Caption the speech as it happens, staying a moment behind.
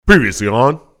Previously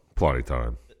on Plotty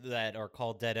Time. That are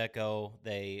called Dead Echo.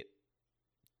 They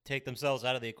take themselves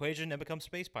out of the equation and become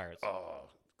space pirates. Oh,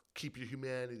 keep your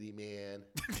humanity, man.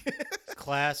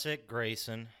 Classic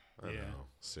Grayson. I know,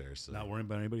 seriously. Not worrying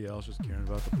about anybody else, just caring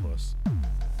about the puss.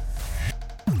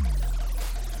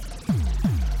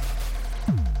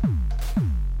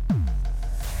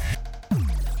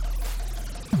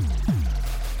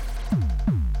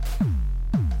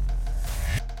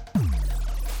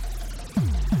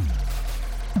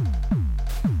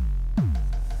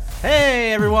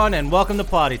 Hey everyone, and welcome to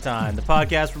Plotty Time, the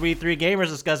podcast where we three gamers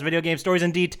discuss video game stories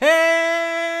in detail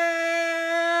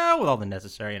with all the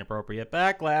necessary and appropriate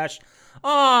backlash.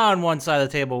 On one side of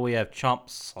the table, we have Chump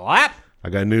Slap. I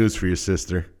got news for your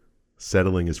sister.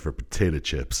 Settling is for potato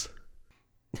chips.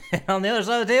 And on the other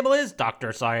side of the table is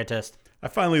Dr. Scientist. I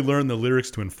finally learned the lyrics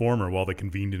to Informer while they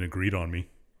convened and agreed on me.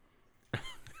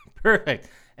 Perfect.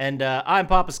 And I'm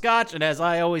Papa Scotch, and as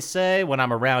I always say, when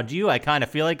I'm around you, I kind of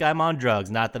feel like I'm on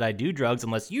drugs. Not that I do drugs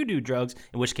unless you do drugs,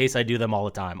 in which case I do them all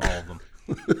the time, all of them.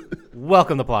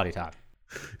 Welcome to Plotty Time.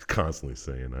 He's constantly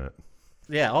saying that.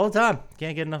 Yeah, all the time.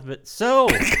 Can't get enough of it. So,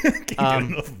 Can't get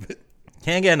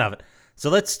enough of it. So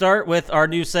let's start with our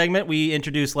new segment we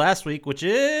introduced last week, which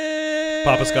is...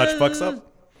 Papa Scotch fucks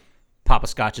up? Papa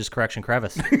Scotch's Correction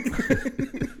Crevice.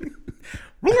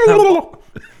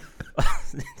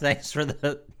 Thanks for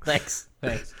the... Thanks.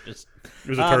 Just,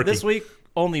 There's a turkey. this week,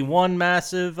 only one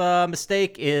massive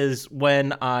mistake is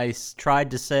when I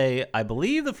tried to say, I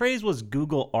believe the phrase was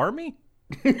Google Army.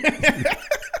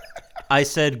 I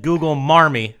said Google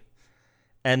Marmy.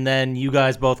 And then you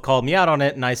guys both called me out on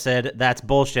it, and I said, that's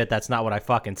bullshit. That's not what I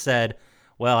fucking said.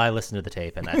 Well, I listened to the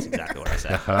tape, and that's exactly what I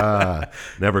said.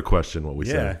 Never question what we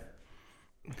say.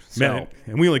 Man,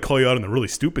 and we only call you out on the really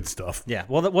stupid stuff. Yeah,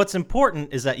 well, what's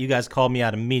important is that you guys called me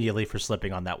out immediately for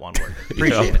slipping on that one word.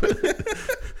 Appreciate it.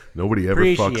 Nobody ever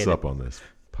Appreciate fucks it. up on this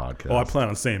podcast. Oh, I plan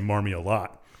on saying Marmy a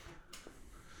lot.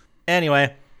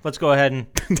 Anyway, let's go ahead and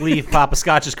leave Papa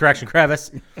Scotch's Correction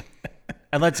Crevice.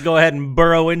 And let's go ahead and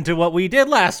burrow into what we did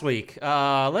last week.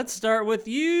 Let's start with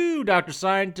you, Dr.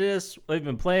 Scientist. We've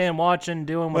been playing, watching,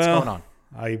 doing what's going on.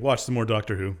 I watched some more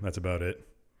Doctor Who. That's about it.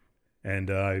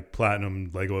 And I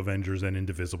platinumed Lego Avengers and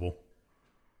Indivisible.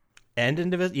 And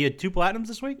you had 2 platinums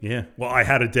this week? Yeah. Well, I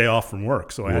had a day off from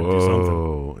work, so I had to do something.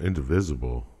 Whoa,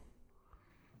 Indivisible.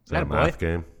 Is that a Attaboy. math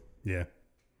game? Yeah.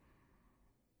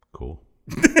 Cool.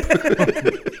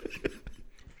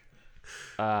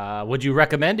 Would you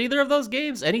recommend either of those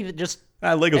games?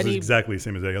 Legos is exactly the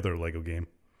same as any other Lego game.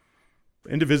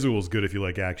 Indivisible is good if you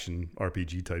like action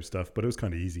RPG type stuff, but it was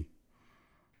kind of easy.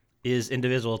 Is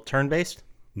Indivisible turn-based?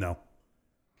 No.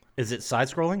 Is it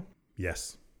side-scrolling?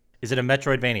 Yes. Is it a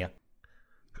Metroidvania?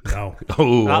 No.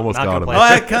 Oh, almost not got gonna him. play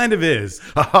Oh, it kind of is.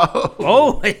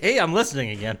 Oh, hey, I'm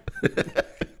listening again.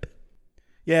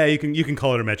 Yeah, you can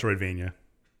call it a Metroidvania.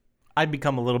 I've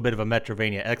become a little bit of a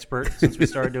Metroidvania expert since we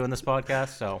started doing this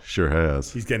podcast, so Sure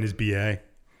has. He's getting his BA.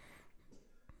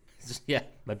 yeah,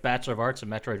 my Bachelor of Arts in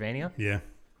Metroidvania. Yeah.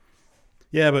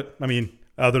 Yeah, but, I mean,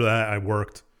 other than that, I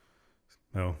worked.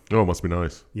 Oh, Oh, it must be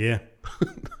nice. yeah.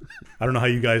 I don't know how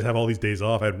you guys have all these days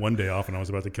off. I had one day off and I was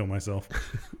about to kill myself.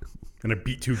 And I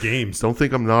beat 2 games. Don't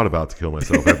think I'm not about to kill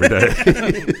myself every day.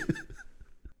 Did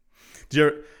you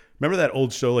ever, remember that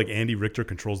old show like Andy Richter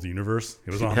Controls the Universe?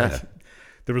 It was on. Yeah. Like,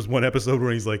 there was one episode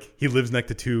where he's like, he lives next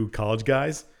to 2 college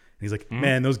guys. And he's like,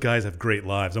 man, those guys have great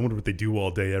lives. I wonder what they do all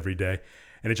day, every day.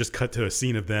 And it just cut to a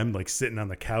scene of them like sitting on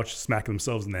the couch, smacking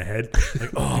themselves in the head.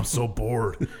 Like, oh, I'm so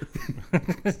bored.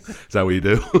 Is that what you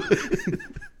do?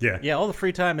 Yeah. Yeah, all the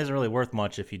free time isn't really worth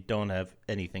much if you don't have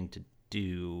anything to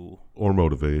do Or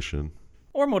motivation.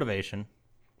 or motivation.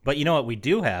 But you know what we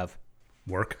do have?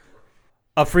 Work.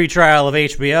 A free trial of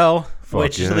HBO,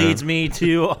 which yeah. leads me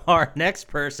to our next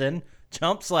person,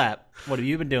 Chump Slap. What have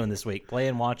you been doing this week?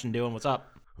 Playing, watching, doing? What's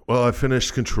up? Well, I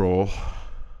finished Control.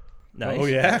 Nice. Oh,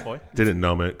 yeah? Boy. Didn't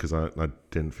numb it because I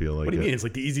didn't feel like What do you it. mean? It's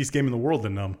like the easiest game in the world to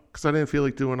numb. Because I didn't feel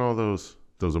like doing all those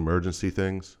emergency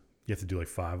things. You have to do like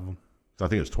 5 of them. I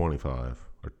think it was 25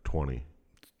 or 20.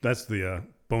 That's the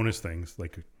bonus things,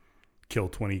 like kill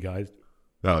 20 guys.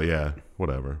 Oh, yeah.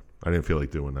 Whatever. I didn't feel like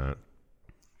doing that.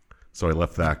 So I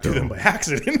left that Do them go. by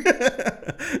accident.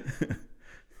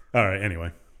 All right,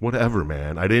 anyway. Whatever,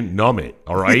 man. I didn't numb it.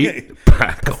 All right?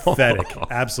 Back off. Pathetic.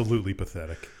 Absolutely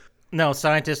pathetic. No,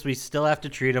 scientists, we still have to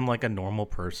treat him like a normal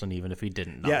person, even if he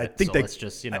didn't know Yeah, I it. think So they- let's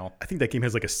just, you know. I think that game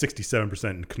has like a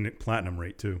 67% platinum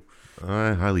rate, too.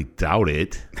 I highly doubt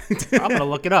it. I'm going to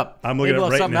look it up. I'm looking Maybe it we'll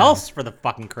up have right something now. else for the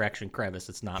fucking Correction Crevice.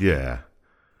 It's not. Yeah.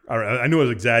 All right, I knew I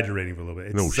was exaggerating for a little bit.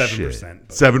 It's No 7%. shit.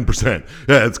 but- 7%.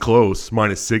 Yeah, it's close.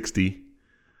 Minus 60.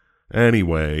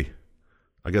 Anyway,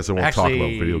 I guess I won't talk about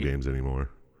Actually- video games anymore.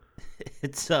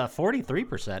 It's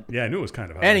 43%. Yeah, I knew it was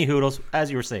kind of high. Any hoodles, as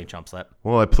you were saying, Chump Slap.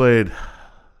 Well, I played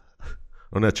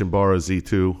Onechambara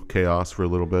Z2 Chaos for a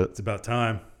little bit. It's about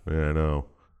time. Yeah, I know.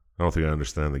 I don't think I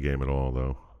understand the game at all,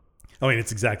 though. I mean,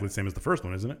 it's exactly the same as the first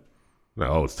one, isn't it?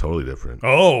 No, it's totally different.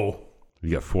 Oh,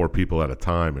 You got 4 people at a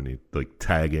time, and you like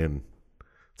tag in.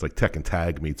 It's like Tekken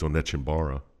Tag meets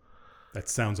Onechambara. that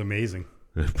sounds amazing.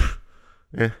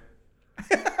 Yeah.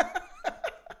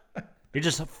 You're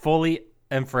just fully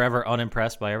and forever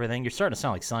unimpressed by everything. You're starting to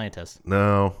sound like scientists.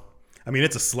 No, I mean,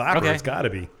 it's a slapper. Okay. It's got to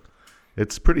be.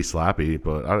 it's pretty slappy,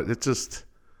 but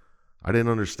I didn't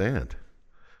understand.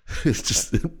 It's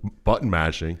just button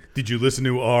mashing. Did you listen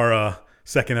to our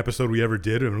second episode we ever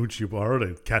did of Onechambara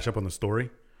to catch up on the story?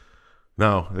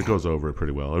 No, it goes over it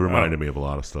pretty well. It reminded me of a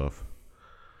lot of stuff.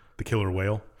 The killer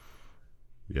whale.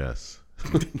 Yes.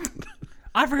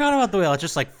 I forgot about the whale. It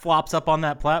just like flops up on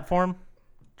that platform,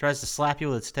 tries to slap you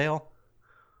with its tail.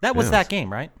 That was Yes. that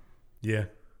game, right? Yeah.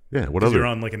 Yeah. What Because other? you're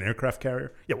on like an aircraft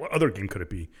carrier. Yeah, what other game could it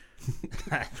be?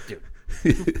 Dude.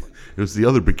 It was the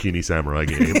other Bikini Samurai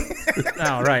game.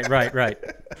 Oh, right.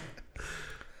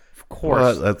 Of course.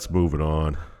 But let's moving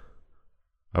on.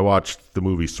 I watched the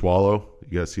movie Swallow.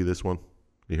 You guys see this one?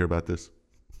 You hear about this?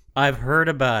 I've heard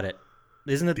about it.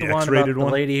 Isn't it the The one about X-rated the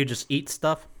one? lady who just eats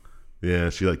stuff? Yeah,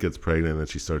 she like gets pregnant and then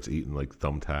she starts eating like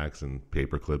thumbtacks and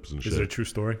paper clips and Is it a shit. true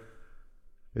story?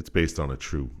 It's based on a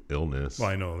true illness. Well,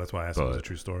 I know. That's why I asked if it was a But-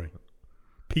 true story.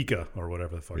 Pika or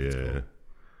whatever the fuck it's Yeah. called.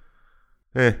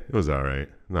 It was all right.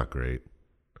 Not great.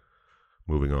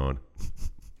 Moving on.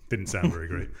 Didn't sound very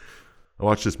great. I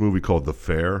watched this movie called The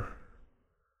Fair.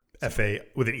 F-A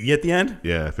with an E at the end?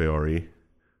 Yeah, Fare.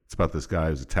 It's about this guy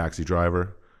who's a taxi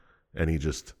driver, and he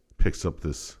just picks up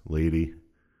this lady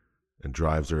and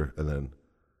drives her, and then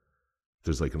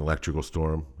there's like an electrical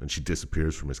storm, and she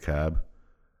disappears from his cab,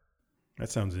 That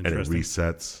sounds and it interesting.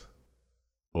 resets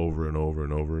over and over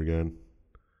and over again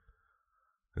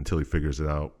until he figures it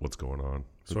out what's going on.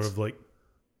 Sort of like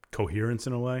coherence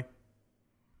in a way.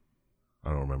 I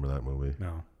don't remember that movie.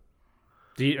 No.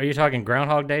 Are you talking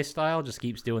Groundhog Day style? Just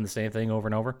keeps doing the same thing over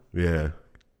and over? Yeah.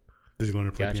 Does he learn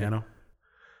to play Gotcha. piano?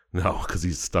 No, because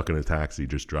he's stuck in a taxi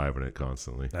just driving it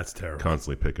constantly. That's terrible.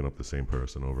 Constantly picking up the same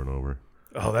person over and over.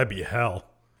 Oh, that'd be hell.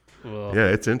 Well, Yeah,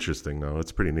 it's interesting, though.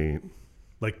 It's pretty neat.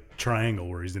 Like Triangle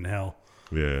where he's in hell.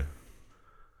 Yeah.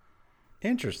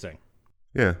 interesting.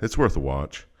 Yeah, it's worth a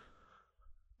watch.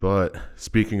 But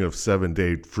speaking of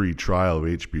 7-day free trial of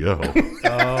HBO,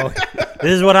 Oh,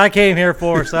 this is what I came here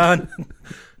for, son.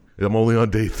 I'm only on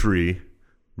day 3,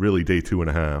 really day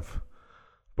 2.5.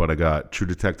 But I got True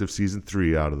Detective Season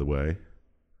 3 out of the way.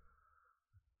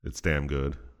 It's damn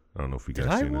good. I don't know if you guys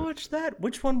Did I seen it. watch that?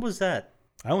 Which one was that?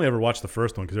 I only ever watched the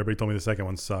first one because everybody told me the second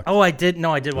one sucked. Oh, I did.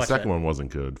 No, I did The watch second that. one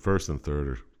wasn't good. First and third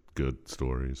are good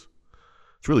stories.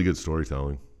 It's really good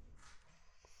storytelling.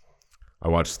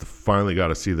 I finally got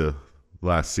to see the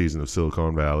last season of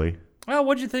Silicon Valley. Well,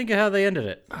 what'd you think of how they ended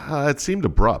it? It seemed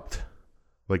abrupt.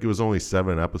 Like it was only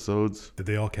 7 episodes. Did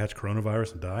they all catch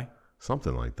coronavirus and die?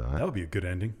 Something like That that. would be a good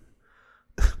ending.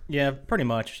 Yeah, pretty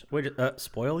much. Wait,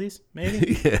 spoil these,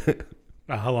 maybe? Yeah.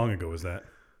 How long ago was that?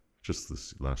 Just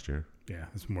this last year. Yeah,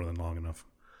 it's more than long enough.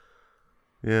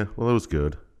 Yeah, well, it was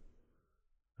good.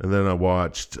 And then I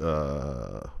watched,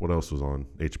 what else was on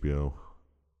HBO?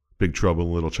 Big Trouble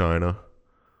in Little China.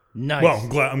 Nice.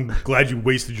 Well, I'm glad you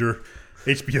wasted your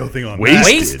HBO thing on Wasted?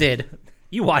 that. Wasted.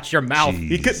 You watch your mouth.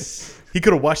 Jeez. He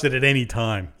could have watched it at any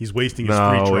time. He's wasting his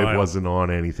free No, trial. it wasn't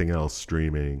on anything else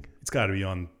streaming. It's got to be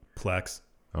on Plex.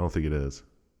 I don't think it is.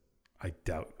 I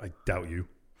doubt you.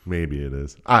 Maybe it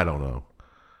is. I don't know.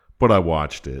 But I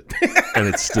watched it, and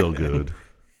it's still good.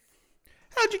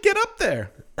 How'd you get up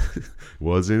there?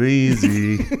 Wasn't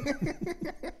easy.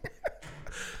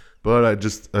 But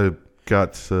I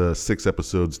got 6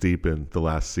 episodes deep in the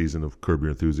last season of Curb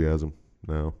Your Enthusiasm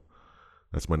now.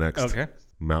 That's my next Okay.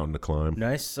 mountain to climb.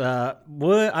 Nice. I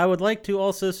would like to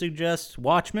also suggest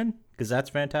Watchmen, because that's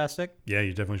fantastic. Yeah,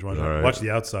 you definitely should watch All that. right. Watch The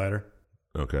Outsider.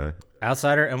 Okay.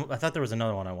 Outsider, and I thought there was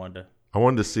another one I wanted to. I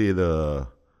wanted to see the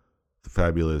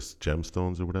Fabulous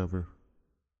Gemstones or whatever.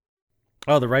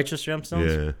 Oh, The Righteous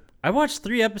Gemstones? Yeah. I watched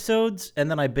 3 episodes, and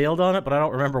then I bailed on it, but I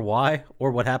don't remember why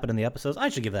or what happened in the episodes. I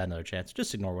should give that another chance.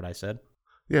 Just ignore what I said.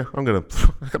 Yeah, I got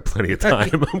plenty of time.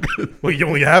 I'm gonna, Well, you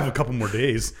only have a couple more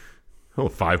days.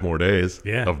 5 more days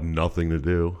Yeah. of nothing to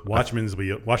do. Watchmen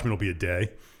will be a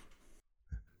day.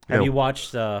 Have Yeah. you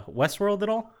watched Westworld at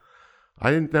all?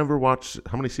 I never watched.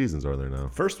 How many seasons are there now?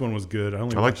 First one was good. I I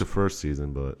only liked watched the first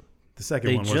season, but the second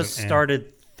They one. just wasn't,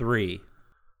 started 3.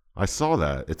 I saw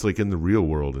that. It's like in the real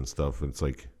world and stuff. And it's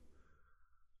like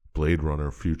Blade Runner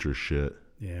future shit.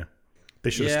 Yeah. They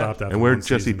should have Yeah. stopped after And where'd one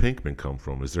Jesse season. Pinkman come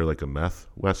from? Is there like a meth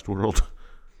Westworld?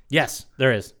 Yes,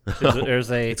 there is.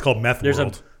 There's a It's called Meth There's a-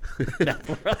 World.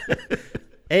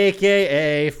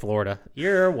 AKA Florida.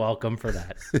 You're welcome for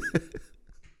that.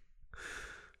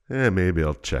 Maybe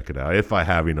I'll check it out if I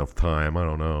have enough time. I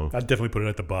don't know. I'd definitely put it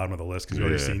at the bottom of the list because you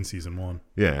already Yeah. seen season 1.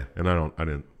 Yeah, and I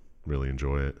didn't really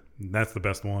enjoy it. And that's the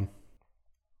best one.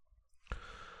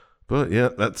 But yeah,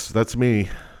 that's me.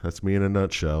 That's me in a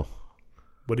nutshell.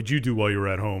 What did you do while you were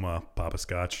at home, Papa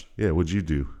Scotch? Yeah, what'd you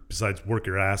do? Besides work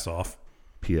your ass off.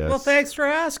 P.S. Well, thanks for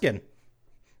asking.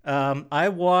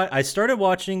 I started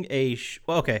watching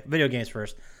video games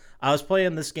first. I was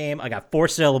playing this game. I got 4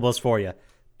 syllables for you.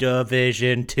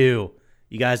 Division 2.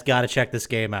 You guys got to check this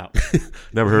game out.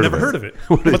 Never heard Heard of it.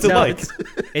 of it. What's it No, like?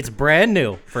 it's brand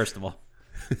new, first of all.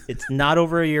 It's not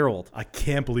over a year old. I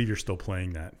can't believe you're still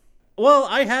playing that. Well,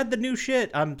 I had the new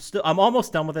shit. I'm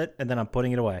almost done with it, and then I'm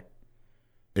putting it away.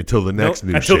 Until the next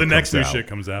new Until shit the next comes new out. shit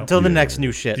comes out. Until the next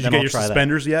new shit. Did you then get I'll your try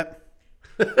suspenders yet?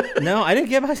 that. No, I didn't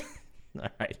get my... All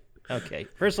right. Okay.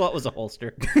 First of all, it was a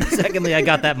holster. Secondly, I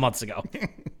got that months ago.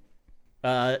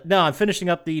 No, I'm finishing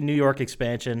up the New York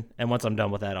expansion, and once I'm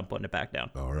done with that, I'm putting it back down.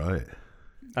 All right.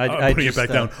 I'm putting it back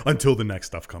down until the next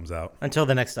stuff comes out. Until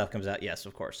the next stuff comes out, yes,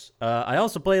 of course. I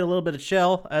also played a little bit of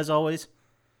Shell, as always,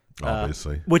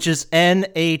 Obviously. which is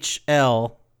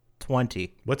NHL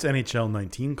 20. What's NHL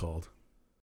 19 called?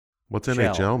 What's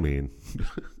Shell. NHL mean?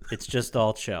 It's just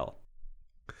all Shell.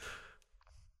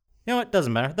 You know what?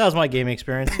 Doesn't matter. That was my gaming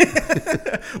experience.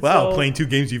 Wow, So- playing 2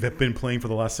 games you've been playing for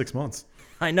the last 6 months.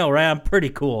 I know, right? I'm pretty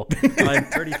cool. I'm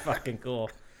pretty fucking cool.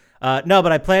 No,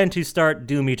 but I plan to start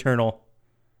Doom Eternal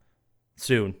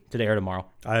soon, today or tomorrow.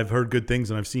 I've heard good things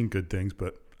and I've seen good things,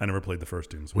 but I never played the first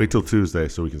Doom. So Wait till Tuesday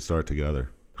so we can start together.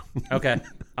 Okay.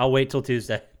 I'll wait till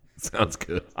Tuesday. Sounds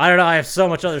good. I don't know. I have so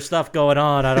much other stuff going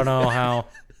on. I don't know how.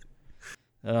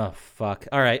 Oh, fuck.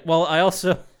 All right. Well, I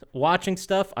also, watching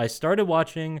stuff, I started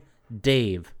watching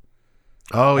Dave.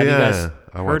 Oh, Have yeah. you guys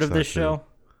I heard watched of that this too. show?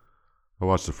 I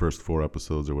watched the first 4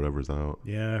 episodes or whatever's out.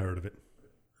 yeah, I heard of it.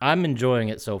 I'm enjoying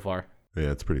it so far.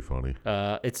 Yeah, it's pretty funny.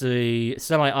 It's a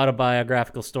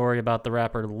semi-autobiographical story about the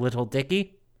rapper Little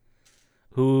Dicky,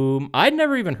 whom I'd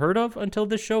never even heard of until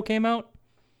this show came out.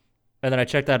 And then I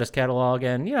checked out his catalog,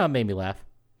 and, it made me laugh.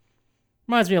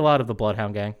 Reminds me a lot of the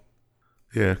Bloodhound Gang.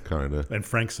 Yeah, kind of. And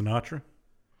Frank Sinatra?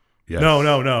 Yes. No.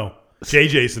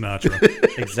 JJ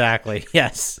Sinatra. Exactly.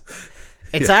 Yes.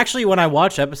 It's actually, when I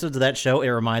watch episodes of that show, it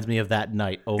reminds me of that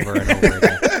night over and over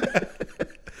again.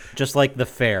 Just like the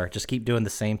fair. Just keep doing the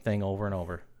same thing over and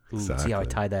over. Ooh, See how I Exactly.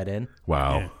 tied that in?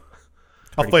 Wow. Yeah.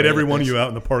 I'll fight great every at one of this. you out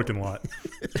in the parking lot.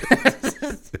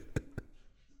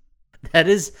 That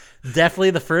is definitely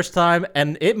the first time,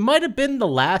 and it might have been the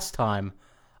last time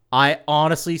I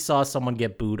honestly saw someone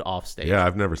get booed off stage. Yeah,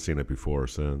 I've never seen it before or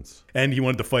since. And he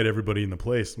wanted to fight everybody in the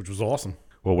place, which was awesome.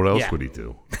 Well, what else Yeah. would he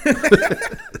do?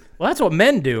 Well, that's what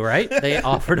men do, right? They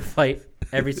offer to fight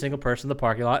every single person in the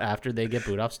parking lot after they get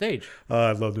booed off stage.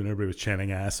 I loved when everybody was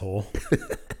chanting asshole.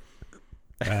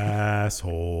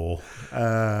 Asshole.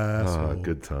 Asshole.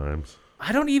 Good times.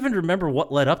 I don't even remember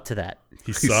what led up to that.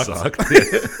 He He sucked. sucked.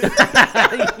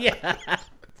 Yeah.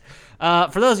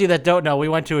 For those of you that don't know, we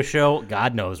went to a show,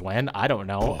 God knows when, I don't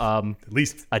know, At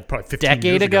least probably 15 decade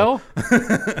years ago.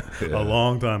 A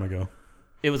long time ago.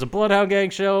 It was a Bloodhound Gang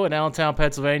show in Allentown,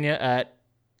 Pennsylvania at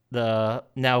the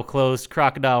now closed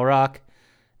Crocodile Rock.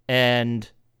 And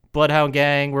Bloodhound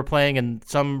Gang were playing, and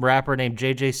some rapper named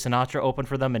JJ Sinatra opened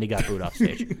for them, and he got booed off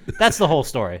stage. That's the whole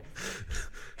story.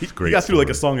 It's great. He got through like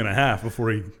a story. song and a half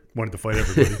before he wanted to fight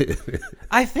everybody.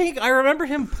 I remember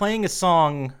him playing a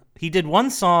song. He did one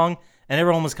song, and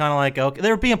everyone was kind of like, okay. They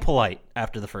were being polite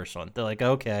after the first one. They're like,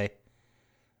 okay,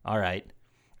 all right.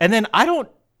 And then I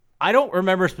don't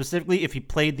remember specifically if he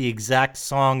played the exact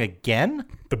song again.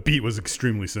 The beat was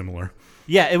extremely similar.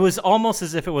 Yeah, it was almost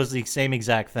as if it was the same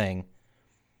exact thing.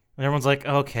 And everyone's like,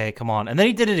 okay, come on. And then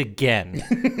he did it again.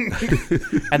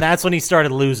 And that's when he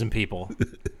started losing people.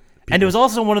 And it was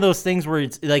also one of those things where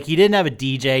it's like he didn't have a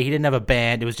DJ, he didn't have a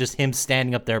band. It was just him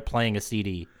standing up there playing a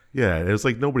CD. Yeah, it was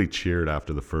like nobody cheered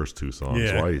after the first 2 songs.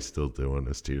 Yeah. Why are you still doing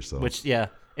this to yourself? Which, yeah,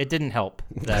 it didn't help.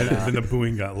 That, Then the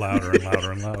booing got louder and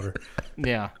louder and louder.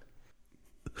 yeah.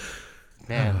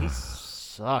 Man, he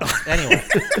sucks. Anyway.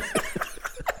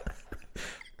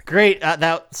 Great.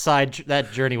 That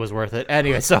journey was worth it.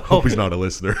 Anyway, so. Hope he's not a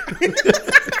listener.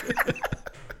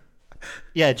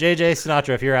 Yeah, JJ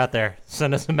Sinatra, if you're out there,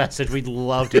 send us a message. We'd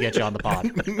love to get you on the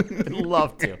pod. We'd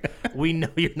love to. We know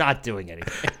you're not doing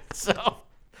anything. So,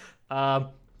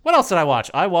 What else did I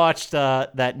watch? I watched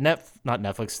not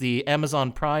Netflix, the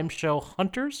Amazon Prime show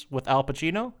Hunters with Al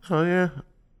Pacino. Oh yeah.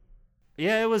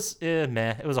 Yeah, it was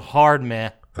meh. It was a hard meh.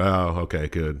 Oh, okay,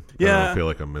 good. I Yeah. don't feel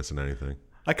like I'm missing anything.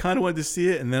 I kind of wanted to see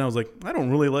it, and then I was like, I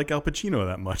don't really like Al Pacino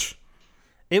that much.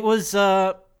 It was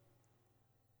I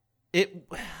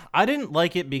didn't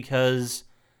like it because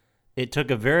it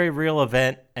took a very real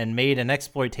event and made an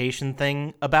exploitation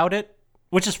thing about it,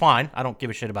 which is fine. I don't give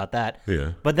a shit about that.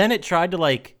 Yeah. But then it tried to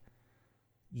like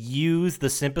use the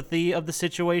sympathy of the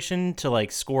situation to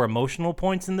like score emotional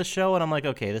points in the show, and I'm like,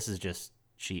 okay, this is just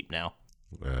cheap now.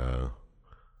 Doesn't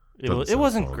It sound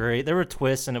wasn't fun. great. There were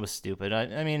twists, and it was stupid.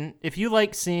 I mean, if you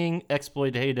like seeing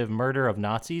exploitative murder of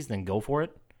Nazis, then go for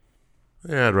it.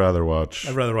 Yeah, I'd rather watch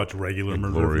I'd rather watch regular murder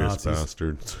of Glorious Nazis.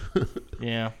 Bastards.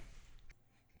 Yeah.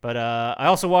 But I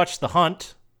also watched The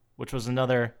Hunt, which was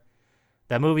that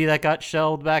movie that got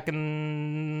shelved back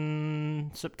in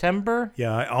September.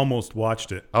 Yeah, I almost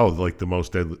watched it. Oh, like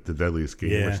the deadliest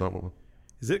game or Yeah. something.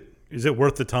 Is it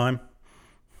worth the time?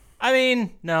 I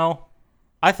mean, no.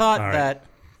 I thought All right. that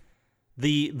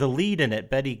the lead in it,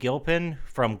 Betty Gilpin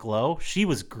from Glow, she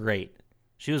was great.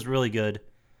 She was really good.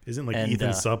 Isn't like And,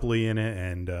 Ethan Suplee in it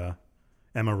and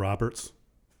Emma Roberts?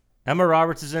 Emma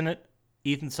Roberts is in it.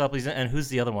 Ethan Suplee's in it. And who's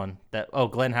the other one?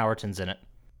 Glenn Howerton's in it.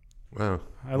 Well,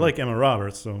 I like Emma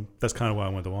Roberts, so that's kind of why I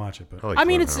went to watch it. But I like I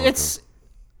mean, Glenn Howerton. it's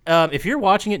if you're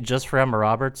watching it just for Emma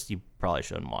Roberts, you probably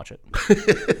shouldn't watch it.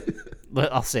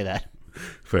 But I'll say that.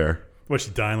 fair. was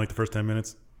she dying like the first 10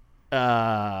 minutes?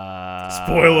 Spoiler.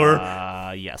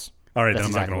 Spoiler. Yes. All right, That's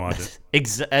then I'm not going to watch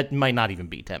it. It might not even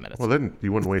be 10 minutes. Well, then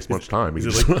you wouldn't waste much time. You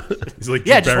Is just- it like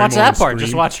Yeah, Drew just watch Barrymore that in part. Just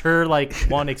Scream? watch her like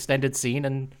one extended scene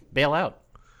and bail out.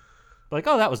 Like,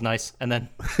 oh, that was nice, and then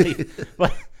leave.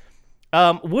 But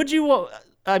would you?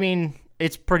 I mean,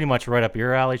 it's pretty much right up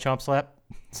your alley, Chomp Slap.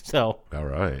 So All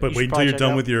right. But should wait until probably you're check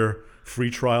done out. with your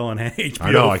free trial on HBO.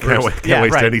 I know. I can't first. wait. Can't Yeah,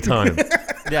 waste right. any time.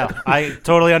 yeah, I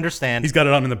totally understand. He's got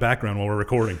it on in the background while we're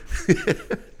recording.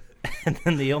 And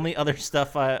then the only other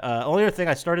stuff only other thing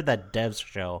I started that Devs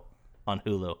show on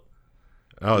Hulu.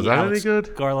 Oh, is The that any Alex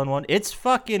good? Garland one. It's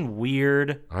fucking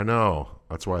weird. I know.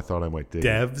 That's why I thought I might dig. it.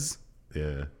 Devs,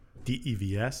 Yeah.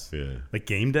 DEVS, Yeah. like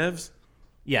game devs.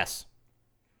 Yes.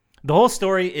 The whole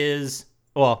story is,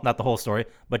 well, not the whole story,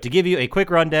 but to give you a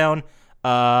quick rundown,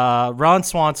 Ron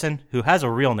Swanson, who has a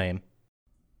real name.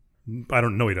 I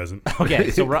don't know. He doesn't.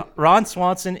 Okay, so Ron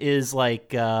Swanson is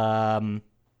like a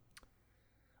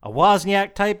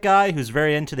Wozniak type guy who's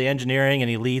very into the engineering, and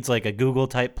he leads like a Google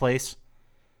type place,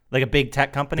 like a big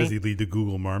tech company. Does he lead the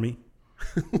Google Marmy?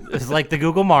 It's like the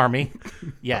Google Marmy.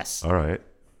 Yes. All right.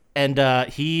 And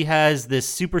he has this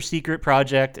super secret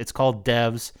project. It's called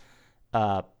Devs.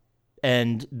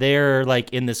 And they're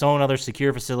like in this own other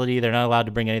secure facility. They're not allowed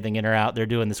to bring anything in or out. They're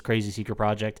doing this crazy secret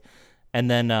project. And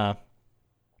then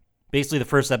basically the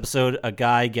first episode, a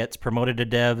guy gets promoted to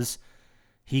Devs.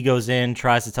 He goes in,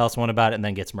 tries to tell someone about it, and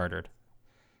then gets murdered.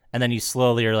 And then you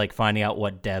slowly are like finding out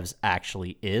what Devs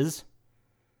actually is.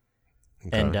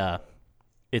 Okay. And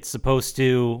it's supposed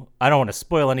to, I don't want to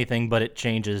spoil anything, but it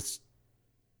changes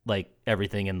like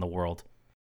everything in the world.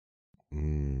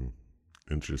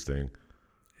 Interesting.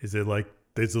 Is it like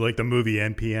the movie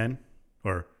NPN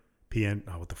or PN?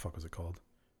 Oh, what the fuck was it called?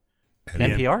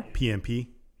 NPR? PMP.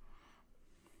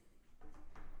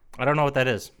 I don't know what that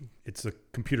is. It's a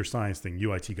computer science thing.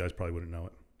 UIT guys probably wouldn't know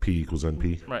it. P equals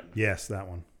NP. Right. Yes, that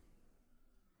one.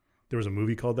 There was a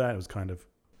movie called that. It was kind of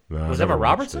No, Was I never Emma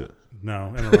watched Robertson? it.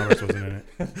 no. Emma Roberts wasn't in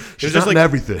it. She's just not like- in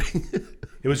everything.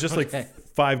 It was just Okay. like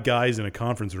 5 guys in a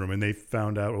conference room, and they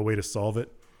found out a way to solve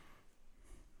it.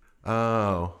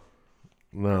 Oh.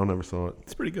 No, never saw it.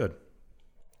 It's pretty good.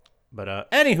 But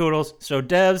any hoodles. So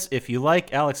Devs, if you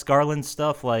like Alex Garland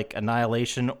stuff like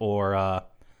Annihilation or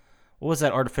what was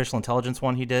that artificial intelligence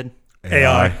one he did?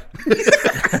 AI.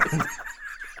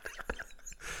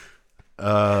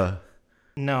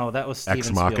 No, that was Steven Ex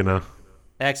Spielberg. Machina.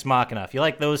 Ex Machina. If you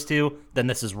like those two, then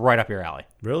this is right up your alley.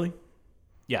 Really?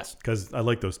 Yes. Because I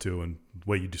like those two, and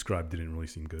what you described didn't really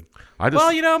seem good. I just.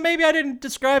 Well, you know, maybe I didn't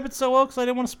describe it so well because I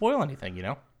didn't want to spoil anything, you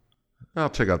know? I'll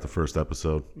check out the first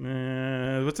episode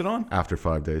What's it on? after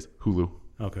 5 days. Hulu.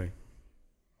 Okay.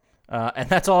 And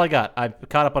that's all I got. I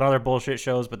caught up on other bullshit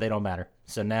shows, but they don't matter.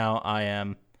 So now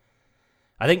I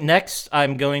think next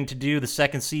I'm going to do the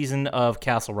second season of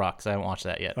Castle Rock because I haven't watched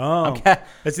that yet. Oh, I'm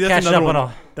that's catching another up one. on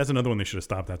all. That's another one they should have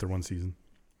stopped after one season.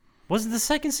 Wasn't the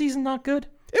second season not good?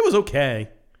 It was okay.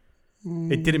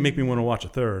 It didn't make me want to watch a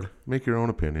third. Make your own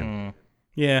opinion.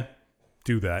 Yeah,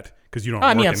 do that because you don't.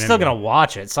 I mean, I'm work in still anyway. gonna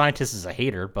watch it. Scientist is a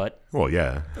hater, but Well,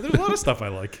 yeah. There's a lot of stuff I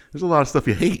like. There's a lot of stuff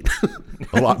you hate.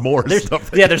 A lot more stuff.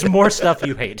 there's more stuff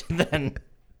you hate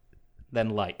than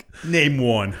like Name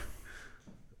one.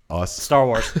 Us. Star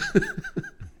Wars.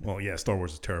 Well, yeah, Star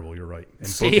Wars is terrible. You're right, and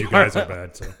See? both of you guys are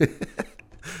bad. So,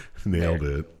 Nailed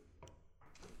it.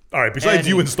 all right. Besides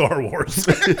you and Star Wars,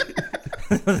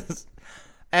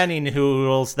 Any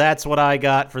noodles, that's what I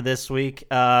got for this week.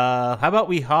 How about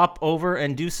we hop over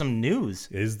and do some news?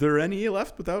 is there any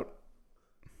left without?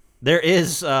 There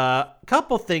is a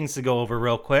couple things to go over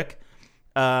real quick.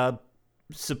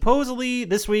 Supposedly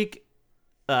this week,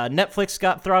 Netflix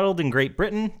got throttled in Great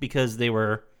Britain because they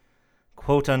were,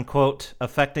 quote unquote,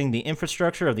 affecting the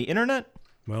infrastructure of the internet.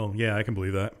 Well, yeah, I can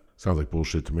believe that. Sounds like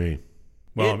bullshit to me.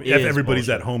 Well, It if is everybody's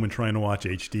bullshit. at home and trying to watch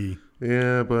HD,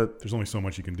 Yeah, but there's only so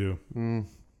much you can do.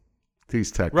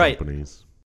 these tech Right. companies.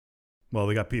 Well,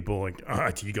 they got people like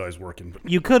IT guys working. But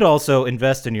You could also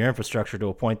invest in your infrastructure to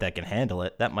a point that can handle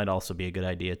it. That might also be a good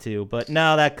idea too. But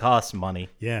no, that costs money.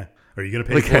 yeah, are you going to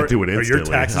pay They for can't it? do it Are your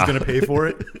instantly. taxes going to pay for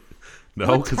it? No,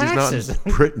 What because he's not taxes?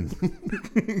 in Britain.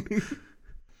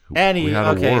 We had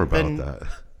a war about then that.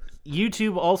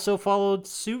 YouTube also followed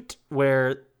suit,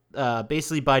 where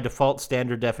basically by default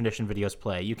standard definition videos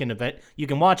play. You can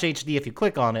watch HD if you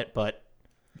click on it, but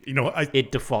You know,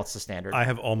 it defaults to standard. I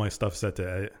have all my stuff set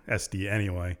to SD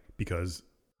anyway because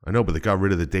I know, but they got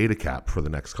rid of the data cap for the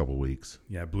next couple weeks.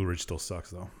 yeah, Blue Ridge still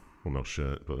sucks though. Well, no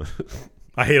shit, but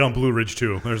I hate on Blue Ridge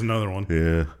too. There's another one.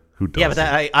 yeah, who does? Yeah, but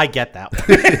I get that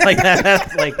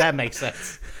one. like that makes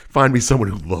sense. Find me someone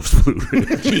who loves Blue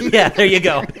Ridge. Yeah, there you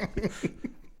go.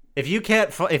 If you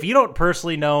don't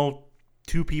personally know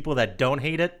two people that don't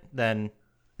hate it, then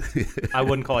I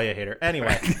wouldn't call you a hater.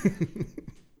 Anyway,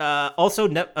 also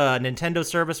Nintendo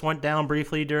service went down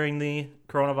briefly during the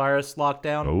coronavirus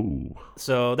lockdown, Oh,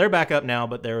 so they're back up now.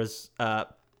 But there was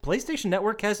PlayStation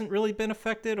Network hasn't really been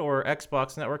affected, or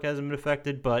Xbox Network hasn't been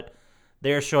affected, but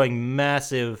they're showing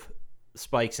massive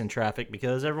spikes in traffic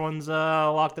because everyone's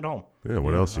locked at home. yeah.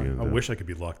 What else are you I gonna do? wish I could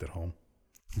be locked at home.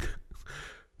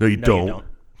 No, you No, don't. you don't.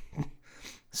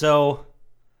 So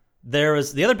there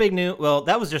was the other big news. Well,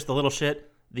 that was just the little shit.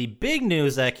 The big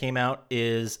news that came out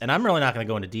is, and I'm really not going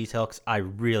to go into detail because I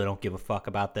really don't give a fuck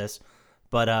about this,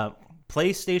 but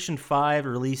PlayStation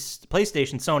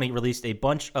Sony released a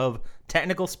bunch of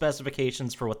technical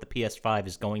specifications for what the PS5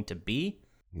 is going to be.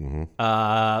 Mm-hmm.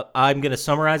 I'm going to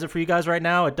summarize it for you guys right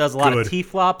now. It does a lot Good. of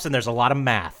T-flops and there's a lot of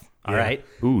math. All Yeah. right.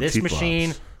 Ooh, This T-flops.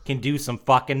 machine can do some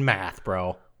fucking math,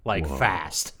 bro. Like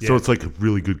fast. So it's like a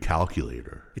really good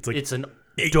calculator. It's like It's an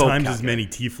 8 dope times as calculator. many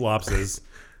T-flops as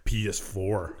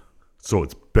PS4. So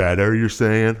it's better. You're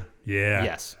saying? Yeah.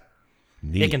 Yes.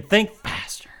 Neat. It can think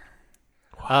faster.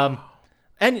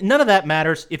 And none of that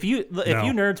matters. If you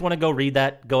nerds want to go read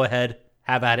that, go ahead,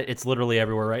 have at it. It's literally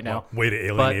everywhere right now. Way to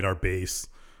alienate our base.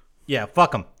 Yeah,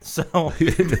 fuck them. So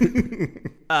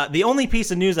the only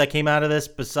piece of news that came out of this,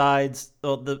 besides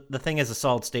the thing is a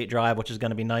solid state drive, which is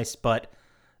going to be nice, but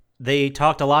they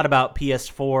talked a lot about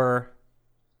PS4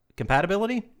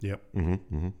 compatibility, Yep.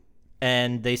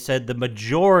 and they said the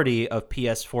majority of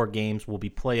PS4 games will be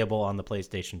playable on the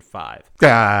PlayStation 5.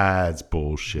 That's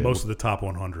bullshit. Most of the top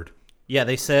 100. Yeah,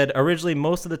 they said originally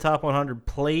most of the top 100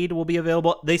 played will be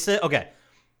available. They said, okay,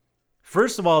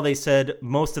 first of all, they said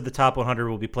most of the top 100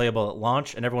 will be playable at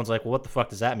launch, and everyone's like, well, what the fuck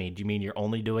does that mean? Do you mean you're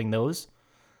only doing those?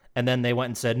 And then they went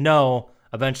and said, no,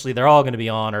 eventually they're all going to be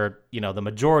on, or, the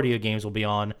majority of games will be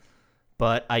on.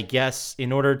 But I guess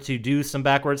in order to do some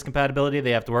backwards compatibility,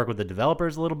 they have to work with the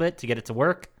developers a little bit to get it to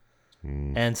work.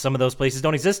 And some of those places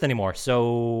don't exist anymore,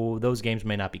 so those games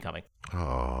may not be coming.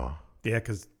 Oh. Yeah,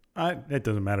 because it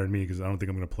doesn't matter to me because I don't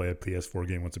think I'm going to play a PS4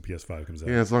 game once a PS5 comes out.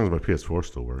 Yeah, as long as my PS4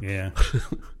 still works. Yeah.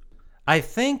 I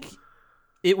think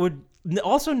it would.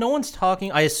 Also, no one's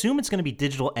talking. I assume it's going to be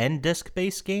digital and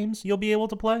disc-based games you'll be able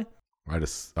to play.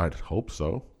 I'd hope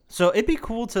so. So it'd be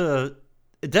cool to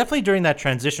definitely during that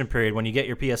transition period when you get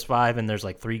your PS5 and there's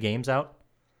like 3 games out.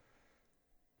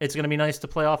 It's going to be nice to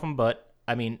play off them, but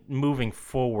I mean, moving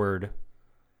forward,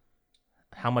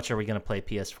 how much are we going to play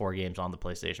PS4 games on the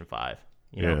PlayStation 5?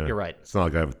 Yeah. You're right. It's not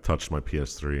like I've touched my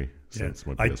PS3 since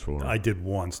my PS4. I did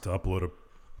once to upload a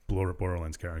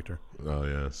Borderlands character. Oh,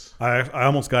 yes. I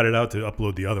almost got it out to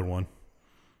upload the other one.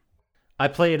 I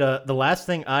played the last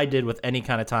thing I did with any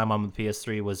kind of time on the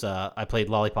PS3 was I played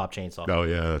Lollipop Chainsaw. Oh,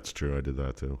 yeah, that's true. I did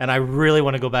that, too. And I really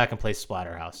want to go back and play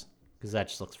Splatterhouse because that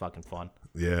just looks fucking fun.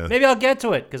 Yeah. Maybe I'll get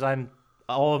to it because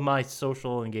all of my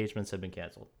social engagements have been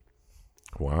canceled.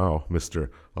 Wow, Mr.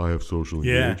 I have social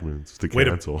Yeah. engagements to Way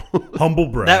to- cancel. Humble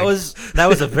brag. That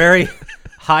was a very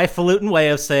highfalutin way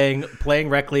of saying playing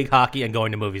rec league hockey and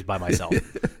going to movies by myself.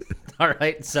 All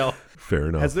right, so Fair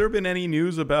enough. Has there been any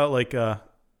news about like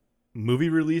movie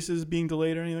releases being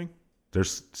delayed or anything?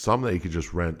 There's some that you could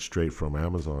just rent straight from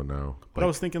Amazon now. But I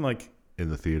was thinking like in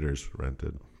the theaters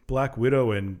rented. Black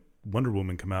Widow and Wonder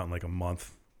Woman come out in like a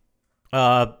month.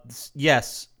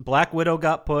 yes, Black Widow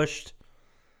got pushed.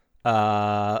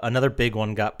 Another big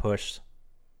one got pushed.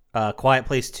 Quiet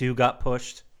Place 2 got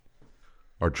pushed.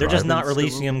 Are They're just not drive-ins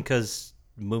releasing still them because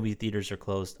movie theaters are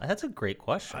closed. That's a great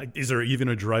question. Is there even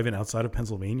a drive-in outside of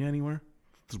Pennsylvania anywhere?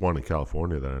 There's one in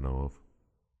California that I know of.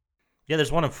 Yeah,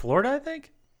 there's one in Florida, I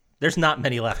think. There's not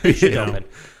many left. They should open.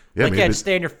 Yeah, Like, maybe yeah, just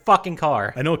stay in your fucking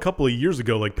car. I know a couple of years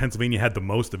ago, like Pennsylvania had the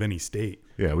most of any state.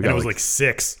 Yeah, we And got it was like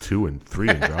 6. 2 and 3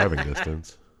 in driving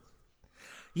distance.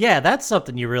 Yeah, that's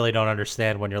something you really don't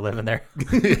understand when you're living there.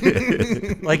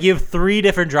 Like, you have 3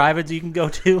 different drive-ins you can go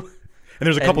to. And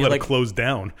there's a And couple you're that like- have closed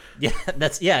down.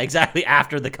 Yeah, exactly.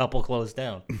 After the couple closed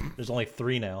down, there's only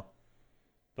 3 now.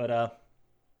 But all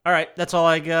right, that's all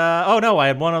I got. Oh no, I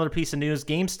had one other piece of news.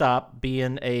 GameStop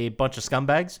being a bunch of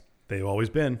scumbags. They've always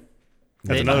been.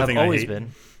 That's They another have thing always I hate.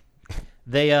 been.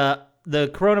 They the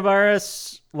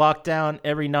coronavirus locked down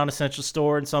every non-essential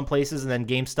store in some places, and then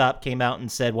GameStop came out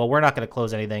and said, "Well, we're not going to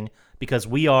close anything because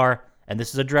we are," and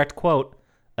this is a direct quote,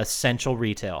 "essential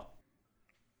retail."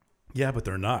 Yeah, but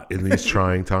they're not. In these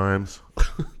trying times.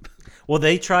 Well,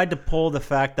 they tried to pull the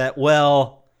fact that,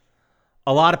 well,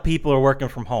 a lot of people are working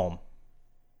from home,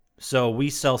 so we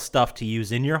sell stuff to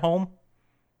use in your home,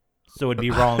 so it'd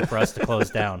be wrong for us to close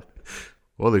down.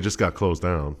 Well, they just got closed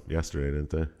down yesterday, didn't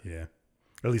they? Yeah.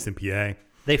 Or at least in PA.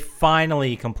 They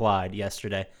finally complied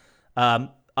yesterday. I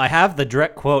have the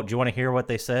direct quote. Do you want to hear what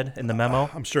they said in the memo?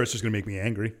 I'm sure it's just going to make me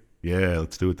angry. Yeah,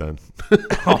 let's do it then.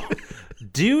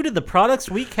 Due to the products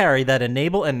we carry that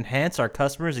enable and enhance our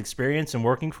customers' experience in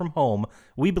working from home,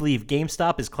 we believe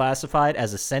GameStop is classified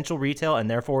as essential retail and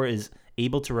therefore is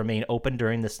able to remain open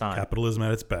during this time. Capitalism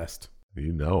at its best.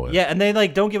 You know it. Yeah, and they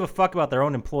like don't give a fuck about their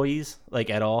own employees like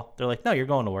at all. They're like, no, you're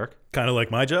going to work. Kind of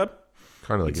like my job.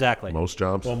 Kind of like Exactly. most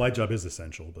jobs. Well, my job is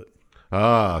essential, but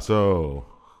So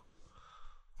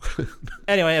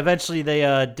Anyway, eventually they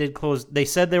did close. They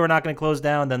said they were not going to close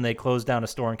down. Then they closed down a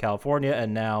store in California,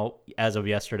 and now, as of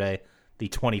yesterday, the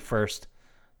 21st,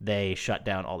 they shut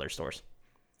down all their stores.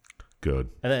 good.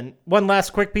 And then one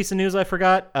last quick piece of news I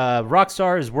forgot.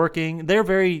 Rockstar is working. They're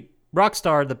very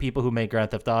Rockstar, the people who make Grand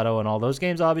Theft Auto and all those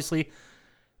games, obviously,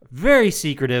 very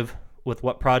secretive with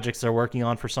what projects they're working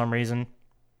on for some reason.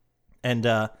 And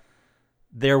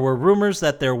there were rumors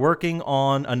that they're working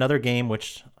on another game,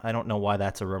 which I don't know why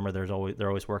that's a rumor. They're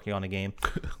always working on a game.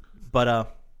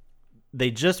 But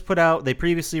they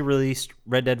previously released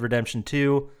Red Dead Redemption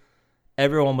 2.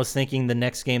 Everyone was thinking the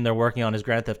next game they're working on is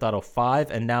Grand Theft Auto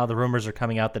 5, and now the rumors are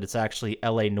coming out that it's actually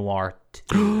LA Noire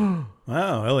 2.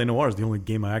 wow, LA Noire is the only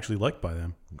game I actually liked by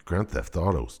them. Grand Theft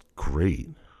Auto's great.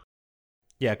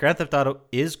 Yeah, Grand Theft Auto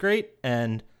is great,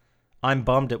 and I'm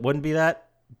bummed it wouldn't be that,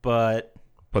 but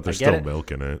But they're I get still it.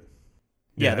 milking it.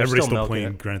 yeah, they're everybody's still milking playing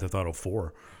it. Grand Theft Auto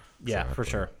 4. Yeah, for Exactly.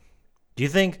 sure. Do you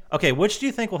think, which do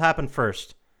you think will happen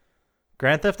first?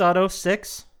 Grand Theft Auto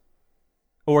 6?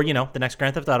 Or, the next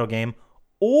Grand Theft Auto game?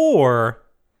 Or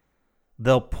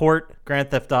they'll port Grand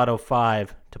Theft Auto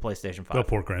 5 to PlayStation 5? They'll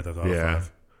port Grand Theft Auto Yeah,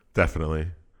 5. definitely.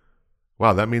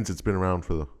 Wow, that means it's been around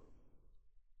for the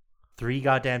 3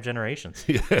 goddamn generations.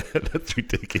 Yeah, that's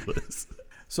ridiculous.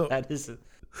 So That is...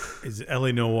 is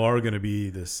LA Noire going to be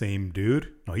the same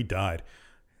dude? No, he died.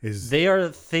 They are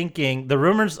thinking... The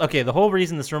rumors... Okay, the whole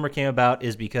reason this rumor came about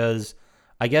is because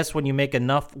I guess when you make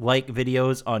enough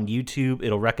videos on YouTube,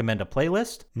 it'll recommend a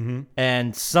playlist. Mm-hmm.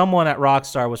 And someone at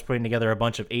Rockstar was putting together a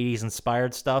bunch of 80s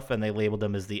inspired stuff, and they labeled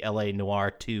them as the LA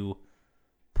Noire 2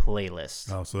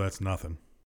 playlist. Oh, so that's nothing.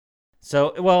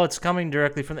 So, well, it's coming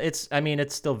directly from... It's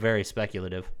still very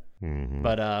speculative. Mhm.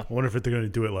 But, I wonder if they're going to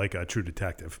do it like a True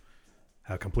Detective.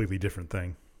 A completely different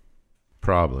thing.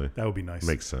 Probably. That would be nice.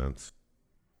 Makes sense.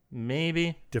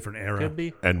 maybe. Different era. Could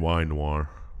be. NY Noir.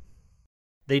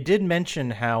 They did mention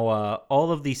how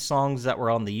all of these songs that were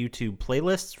on the YouTube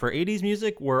playlists for 80s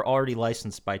music were already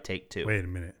licensed by Take-Two. Wait a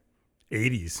minute.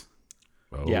 80s.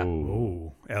 Oh. Yeah.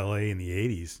 Oh, LA in the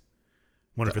 80s.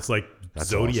 Wonder if it's like That's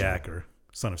Zodiac or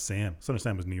Son of Sam. Son of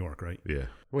Sam was New York, right? Yeah.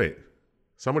 Wait.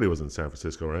 Somebody was in San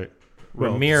Francisco, right?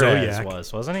 Well, Ramirez Zodiac.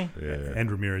 wasn't he? Yeah. And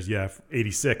Ramirez,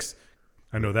 86.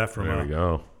 I know that from There we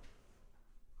go.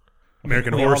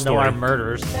 American We Horror all know Story. our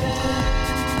murders.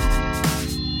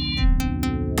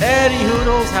 Eddie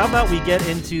Hoodles, how about we get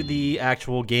into the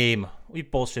actual game? we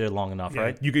bullshitted long enough, Yeah,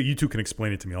 right? you two can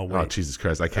explain it to me. I'll Oh, wait. Jesus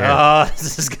Christ, I can't.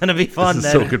 This is gonna be fun. This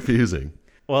is then. so confusing.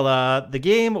 Well, the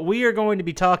game we are going to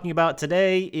be talking about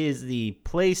today is the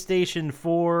PlayStation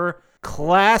 4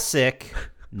 Classic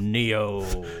Neo.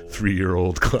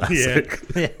 3-year-old classic.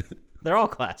 They're all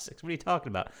classics. What are you talking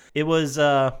about? It was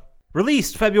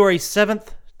released February 7th,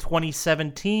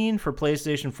 2017 for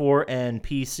PlayStation 4 and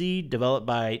PC, developed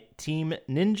by Team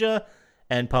Ninja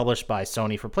and published by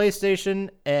Sony for PlayStation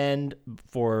and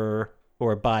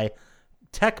by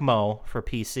Tecmo for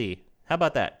PC. How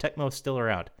about that? Tecmo's still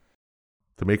around.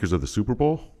 The makers of the Super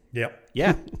Bowl? Yep.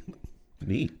 Yeah.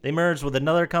 Neat. They merged with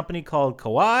another company called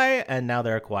Koei, and now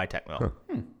they're Koei Tecmo.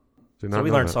 Did So not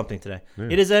we know learned that. something today.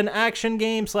 It is an action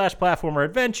game / platformer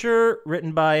adventure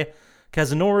written by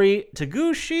Kazunori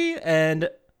Taguchi and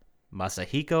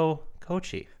Masahiko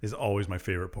Kochi. Is always my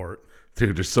favorite part.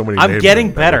 Dude, there's so many I'm names getting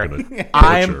that better. are gonna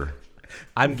I'm butcher.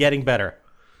 I'm getting better.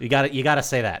 You got to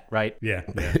say that, right? Yeah.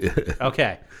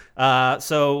 Okay.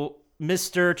 So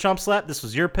Mr. Chump Slap, this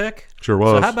was your pick. Sure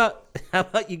was. So how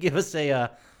about you give us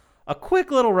a quick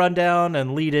little rundown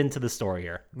and lead into the story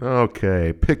here?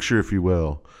 Okay, picture, if you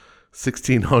will.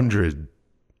 1600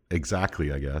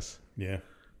 exactly, I guess. Yeah.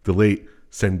 The late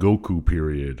Sengoku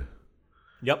period.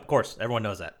 Yep, of course. Everyone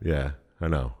knows that. Yeah, I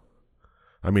know.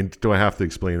 I mean, do I have to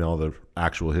explain all the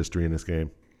actual history in this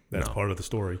game? That's part of the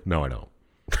story. No, I don't.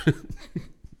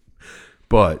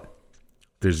 But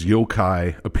there's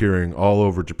yokai appearing all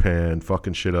over Japan,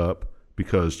 fucking shit up,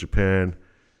 because Japan,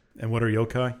 And what are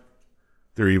yokai?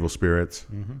 they're evil spirits.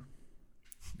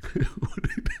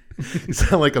 You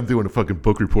sound like I'm doing a fucking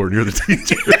book report and you're the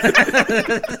teacher.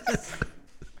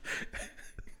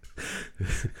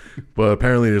 But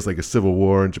apparently there's like a civil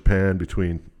war in Japan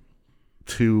between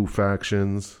two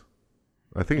factions.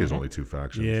 I think there's only two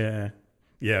factions. Yeah.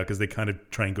 Yeah, because they kind of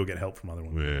try and go get help from other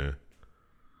ones. Yeah.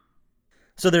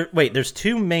 So there's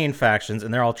two main factions,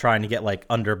 and they're all trying to get like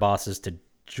underbosses to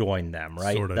join them,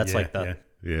 right? Sort of. That's yeah, like the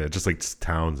yeah. Yeah, just like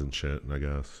towns and shit, I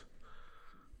guess.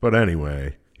 But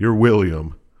anyway, you're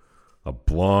William, a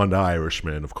blonde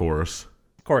Irishman, of course,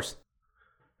 of course.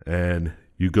 and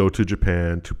you go to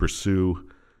Japan to pursue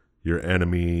your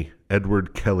enemy,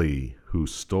 Edward Kelly, who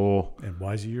stole... And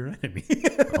why is he your enemy?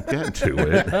 I'm getting to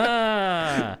it.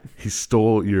 Ah, He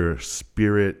stole your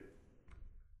spirit...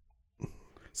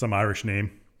 Some Irish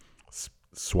name.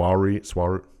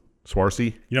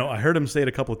 Swarsy? You know, I heard him say it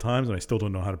a couple of times, and I still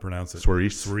don't know how to pronounce it.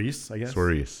 Swaris? Swaris, I guess.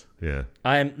 Swaris, yeah.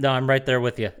 I'm right there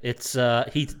with you. It's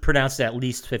he pronounced it at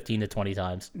least 15 to 20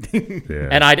 times, Yeah.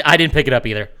 and I didn't pick it up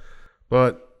either.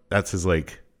 But that's his,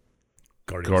 like,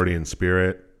 Guardians. guardian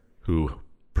spirit who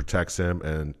protects him,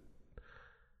 and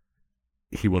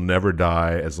he will never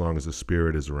die as long as the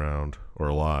spirit is around or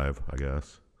alive, I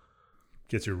guess.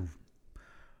 Gets your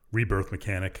rebirth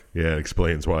mechanic. Yeah, it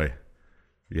explains why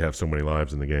you have so many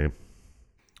lives in the game.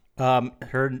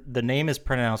 The name is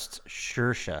pronounced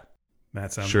Shersha.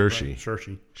 That sounds Shershi.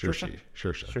 Shershi. Shursha.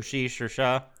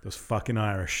 Shersha. Those fucking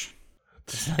Irish.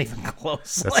 It's not even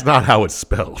close. That's not how it's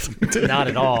spelled. Not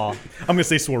at all. I'm going to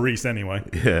say Swaris anyway.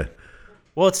 Yeah.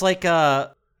 Well, it's like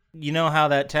you know how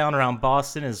that town around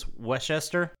Boston is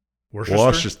Westchester,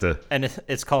 Worcester. and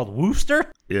it's called Worcester.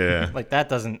 Yeah. Like that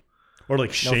doesn't. Or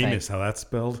like No Seamus, thanks. how that's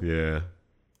spelled. Yeah.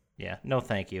 Yeah, no,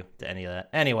 thank you to any of that.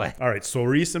 Anyway, All right,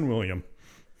 Swaris and William.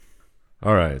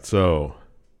 All right. So,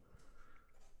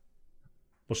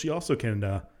 Well, she also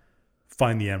can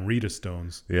find the Amrita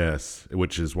stones. yes,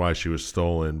 which is why she was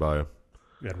stolen by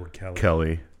Edward Kelly.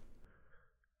 Kelly.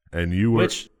 And you were.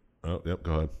 which Oh, yep.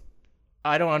 Go ahead.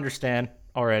 I don't understand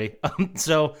already.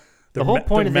 So the They're whole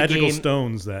point of the magical game.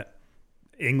 stones that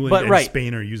England But, and right.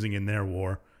 Spain are using in their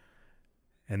war,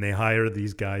 and they hire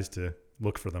these guys to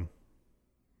look for them.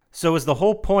 So is the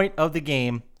whole point of the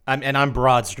game, and I'm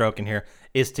broad stroking here,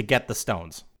 is to get the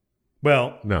stones.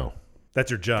 Well, No. that's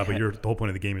your job, but the whole point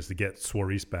of the game is to get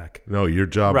Swaris back. No, your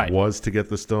job Right. was to get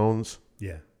the stones,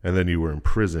 Yeah. and then you were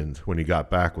imprisoned when you got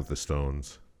back with the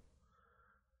stones.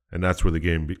 And that's where the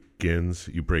game begins.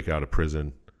 You break out of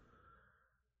prison,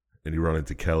 and you run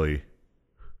into Kelly,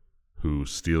 who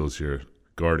steals your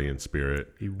guardian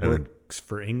spirit. He And then works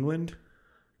for England.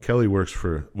 Kelly works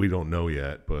for, we don't know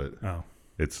yet, but Oh.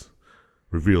 it's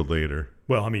revealed later.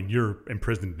 Well, I mean, you're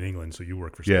imprisoned in England, so you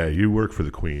work for Spain. Yeah, you work for the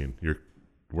queen. You're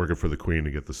working for the queen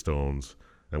to get the stones.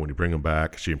 And when you bring them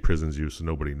back, she imprisons you so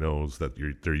nobody knows that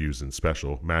they're using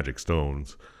special magic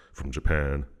stones from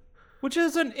Japan. Which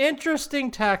is an interesting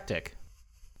tactic.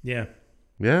 Yeah.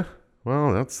 Yeah,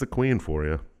 well, that's the queen for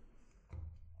you.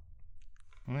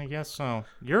 I guess so.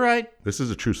 You're right. This is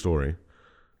a true story.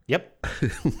 Yep.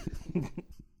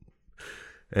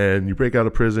 And you break out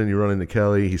of prison, you run into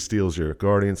Kelly. He steals your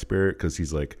guardian spirit because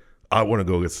he's like, I want to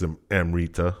go get some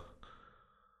Amrita.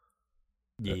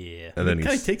 Yeah. And then he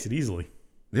kind of takes it easily.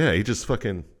 Yeah, he just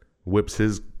fucking whips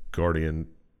his guardian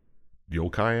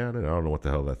yokai at it. I don't know what the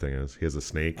hell that thing is. He has a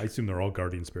snake. I assume they're all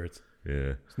guardian spirits.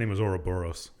 Yeah. His name was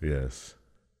Ouroboros. Yes.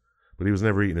 But he was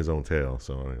never eating his own tail,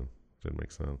 so I mean, it didn't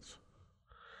make sense.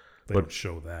 They don't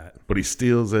show that. But he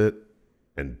steals it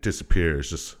and disappears.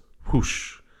 Just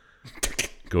whoosh.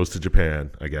 Goes to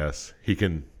Japan, I guess. He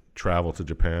can travel to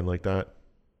Japan like that.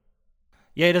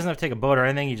 Yeah, he doesn't have to take a boat or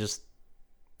anything. He just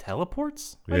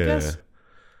teleports, I guess.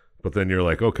 But then you're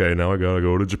like, okay, now I gotta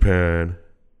go to Japan.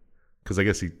 Because I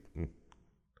guess he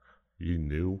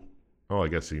knew. Oh, I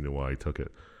guess he knew why he took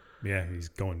it. Yeah, he's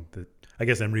going to... I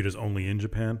guess Amrita's only in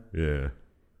Japan. Yeah.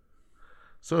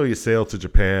 So you sail to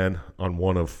Japan on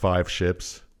one of 5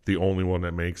 ships. The only one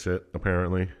that makes it,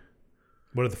 apparently.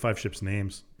 What are the 5 ships'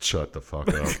 names? Shut the fuck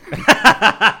up.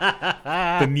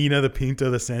 The Nina, the Pinta,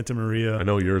 the Santa Maria. I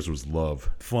know yours was Love.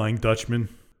 Flying Dutchman.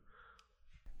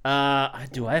 Do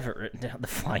I have it written down? The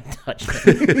Flying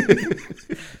Dutchman.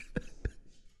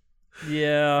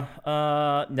 Yeah.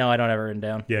 No, I don't have it written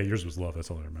down. Yeah, yours was Love. That's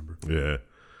all I remember. Yeah.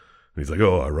 And he's like,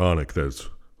 oh, ironic. There's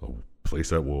a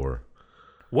place at war.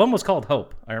 One was called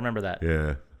Hope. I remember that.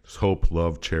 Yeah. There's hope,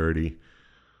 love, charity,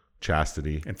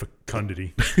 chastity. And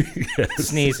fecundity.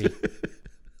 Sneezy.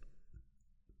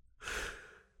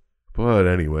 But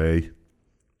anyway,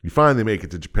 you finally make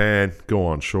it to Japan, go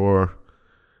on shore,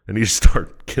 and you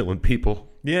start killing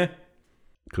people. Yeah.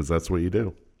 Because that's what you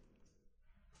do.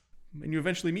 And you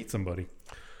eventually meet somebody.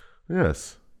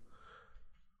 Yes.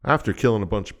 After killing a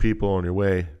bunch of people on your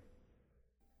way,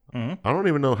 I don't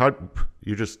even know how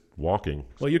you're just walking.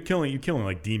 Well, you're killing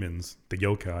like demons, the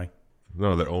yokai.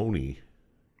 No, they're Oni.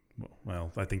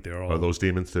 Well, I think they're all. Are those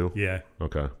demons too? Yeah.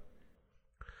 Okay.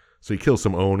 So you kill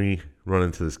some Oni, run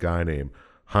into this guy named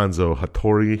Hanzo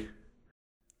Hattori.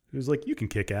 He was like, you can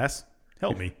kick ass.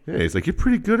 Help me. Yeah, he's like, you're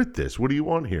pretty good at this. What do you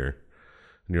want here?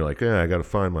 And you're like, yeah, I got to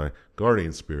find my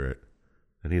guardian spirit.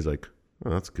 And he's like,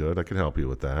 oh, that's good. I can help you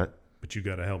with that. But you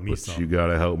got to help me But you got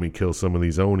to help me kill some of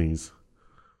these Onis.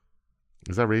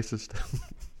 Is that racist?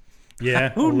 Yeah.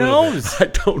 Who knows? I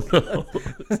don't know.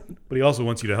 But he also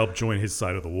wants you to help join his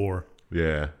side of the war.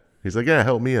 Yeah. He's like, yeah,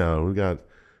 help me out. We got,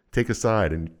 take a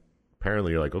side. And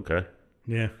apparently you're like, okay.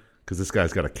 Yeah. Because this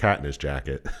guy's got a cat in his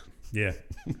jacket. Yeah.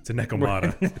 It's a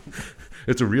Nekomata.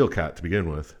 It's a real cat to begin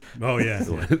with. Oh, yeah.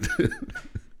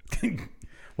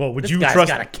 Well, would This you guy's trust...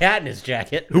 got a cat in his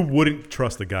jacket. Who wouldn't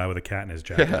trust a guy with a cat in his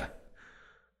jacket? Yeah.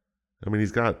 I mean,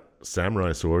 he's got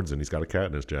samurai swords and he's got a cat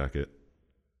in his jacket.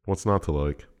 What's not to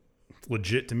like? It's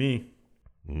legit to me.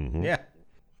 Mm-hmm. Yeah.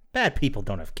 Bad people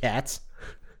don't have cats.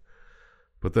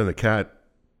 But then the cat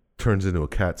turns into a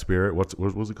cat spirit. What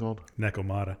was it called?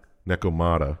 Nekomata.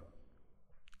 Nekomata.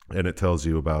 And it tells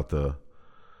you about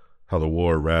how the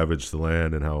war ravaged the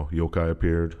land and how yokai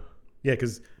appeared. Yeah,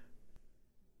 because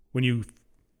when you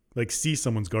like see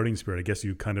someone's guardian spirit, I guess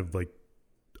you kind of like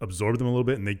absorb them a little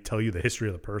bit and they tell you the history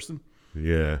of the person.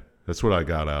 Yeah, that's what I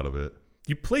got out of it.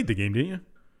 You played the game, didn't you?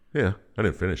 Yeah, I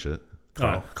didn't finish it.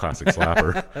 Oh. Classic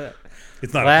slapper.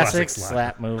 It's not Classic a classic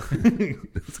slap move.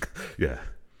 Yeah.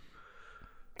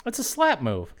 It's a slap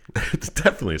move. It's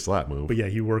definitely a slap move. But yeah,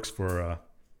 he works for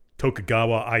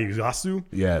Tokugawa Ieyasu.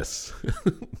 Yes.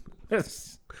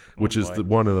 Yes. Which is boy.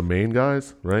 one of the main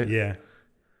guys, right? Yeah.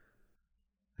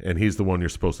 And he's the one you're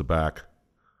supposed to back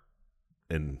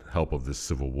in help of this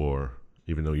civil war,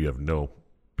 even though you have no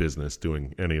business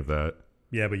doing any of that.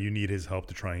 Yeah, but you need his help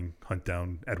to try and hunt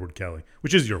down Edward Kelly,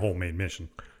 which is your whole main mission.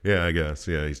 Yeah, I guess.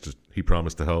 Yeah, he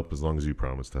promised to help as long as you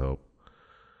promise to help.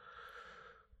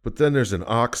 But then there's an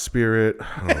ox spirit.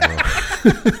 I don't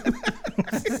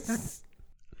know.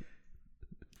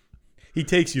 He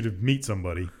takes you to meet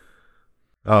somebody.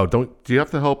 Oh, do you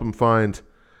have to help him find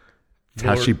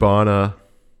Tachibana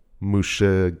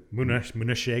Munashige,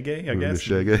 I guess.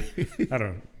 Munashige? I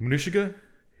don't know. Munashiga?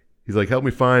 He's like, help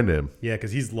me find him. Yeah,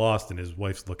 because he's lost and his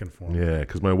wife's looking for him. Yeah,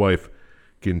 because my wife,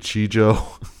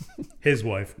 Ginchijo. His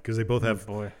wife, because they both have.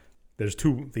 Boy. There's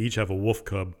two. They each have a wolf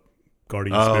cub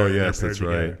guardian Oh, spirit. and yes, they're that's paired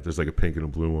right. together. There's like a pink and a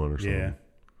blue one or something. Yeah.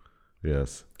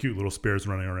 Yes. Cute little spirits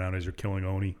running around as you're killing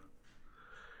Oni.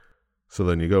 So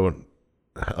then you go and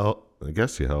help. I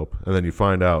guess you help. And then you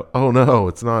find out, oh no,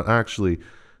 it's not actually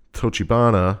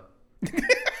Tochibana.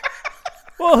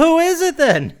 Well, who is it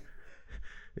then?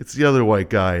 It's the other white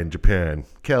guy in Japan,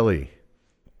 Kelly.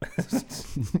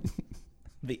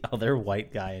 The other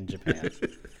white guy in Japan.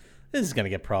 This is going to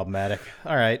get problematic.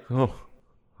 All right. Oh,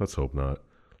 let's hope not.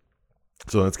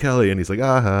 So that's Kelly, and he's like,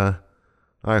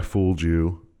 I fooled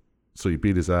you. So you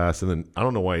beat his ass, and then I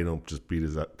don't know why you don't just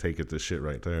take it to shit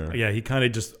right there. Yeah, he kind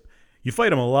of just you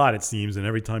fight him a lot, it seems, and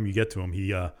every time you get to him,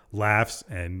 he laughs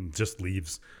and just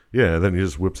leaves. Yeah, then he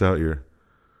just whips out your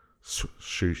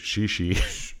shishi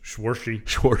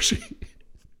Schwarshy.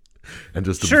 and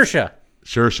just Shersha.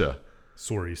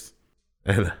 Sorries.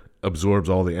 and absorbs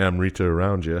all the Amrita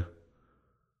around you,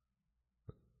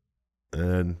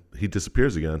 and he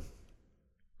disappears again.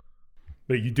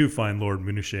 But you do find Lord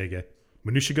Munushiga.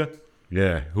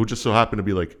 Yeah, who just so happened to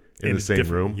be like in the same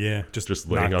room. Yeah, Just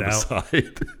laying on knocked the out.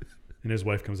 side. And his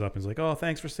wife comes up and is like, "Oh,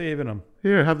 thanks for saving him.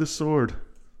 Here, have this sword.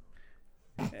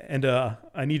 And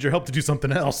I need your help to do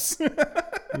something else."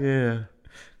 Yeah.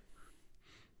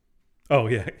 Oh,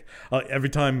 yeah. Every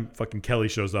time fucking Kelly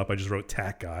shows up, I just wrote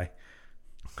Tat Guy.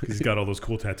 'Cause he's got all those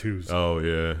cool tattoos. Oh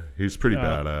yeah, he's pretty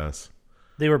badass.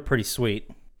 They were pretty sweet.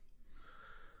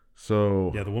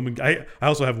 So Yeah, the woman. I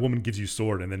also have woman gives you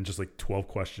sword and then just like 12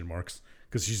 question marks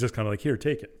because she's just kind of like, here,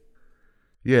 take it.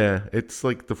 yeah, it's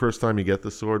like the first time you get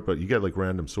the sword, but you get like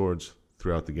random swords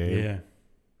throughout the game. Yeah.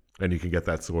 And you can get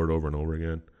that sword over and over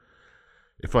again.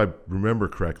 If I remember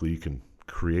correctly, you can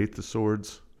create the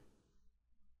swords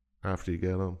after you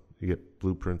get them. You get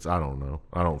blueprints. I don't know.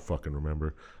 I don't fucking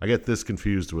remember. I get this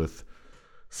confused with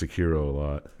Sekiro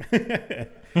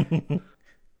a lot.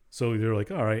 So they're like,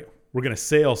 all right, we're going to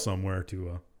sail somewhere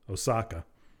to Osaka.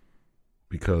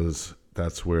 Because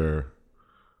that's where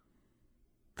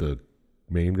the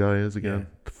main guy is again. Yeah.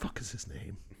 The fuck is his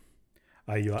name?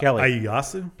 Kelly.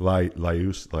 Ayuyasu?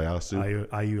 Lyasu?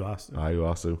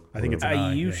 Ayuyasu. I think it's an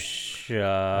I,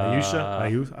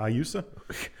 Ayusha. Ayusa?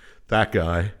 that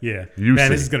guy. Yeah. Yusi.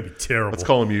 Man, this is going to be terrible. Let's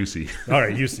call him Yusi. All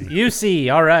right, Yusi.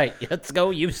 UC. All right. Let's go,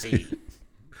 UC.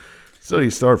 So you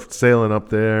start sailing up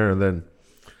there, and then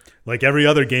Like every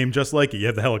other game, just like it, you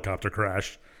have the helicopter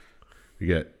crash. you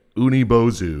get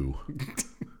Unibozu.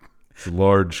 It's a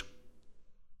large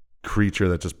creature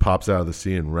that just pops out of the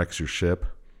sea and wrecks your ship.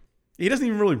 He doesn't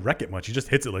even really wreck it much. He just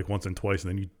hits it like once and twice,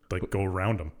 and then you like go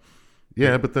around him.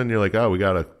 Yeah, but then you're like, oh, we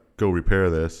got to go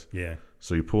repair this. Yeah.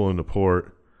 So you pull into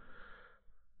port,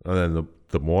 and then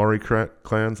the Maori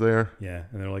clan's there. Yeah.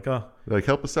 And they're like, oh, They're like,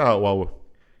 help us out while we're...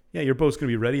 yeah, your boat's going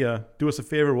to be ready. Do us a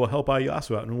favor. We'll help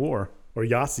Ayasu out in war. Or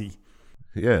Yasi.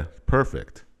 Yeah,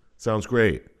 perfect. Sounds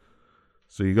great.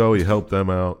 So you go, you help them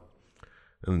out,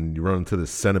 and you run into the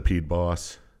centipede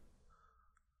boss.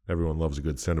 Everyone loves a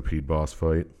good centipede boss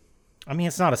fight. I mean,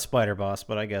 it's not a spider boss,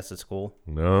 but I guess it's cool.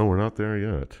 No, we're not there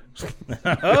yet.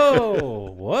 Oh,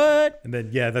 what? And then,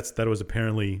 yeah, that was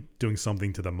apparently doing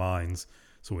something to the mines.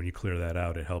 So when you clear that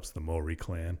out, it helps the Maori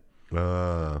clan.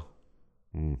 That's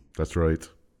right.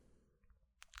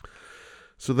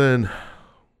 So then,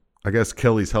 I guess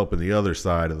Kelly's helping the other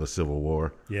side of the Civil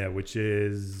War. Yeah, which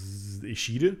is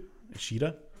Ishida?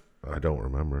 I don't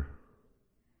remember.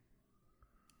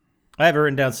 I have it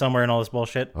written down somewhere in all this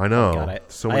bullshit. I know. Got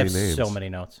it. So I many have names. so many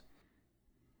notes.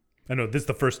 I know, this is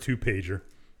the first 2-pager.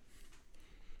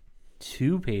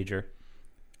 2-pager.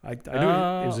 I knew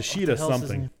it was Ishida what the hell's his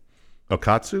something. name?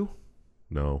 Okatsu?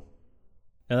 No.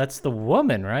 No, that's the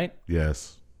woman, right?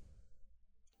 Yes.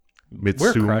 We're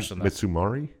crushing this.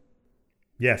 Mitsumari?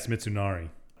 Yes, Mitsunari.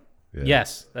 Yeah.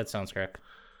 Yes, that sounds correct.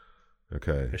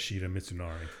 Okay. Ishida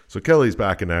Mitsunari. So Kelly's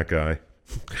backing that guy.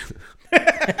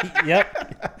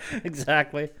 Yep,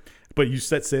 exactly. But you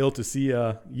set sail to see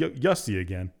Yussi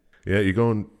again. Yeah, you're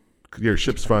going... Your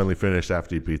ship's finally finished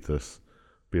after you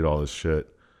beat all this shit.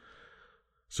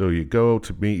 So you go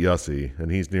to meet Yussi,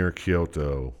 and he's near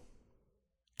Kyoto.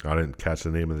 I didn't catch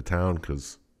the name of the town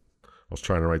because I was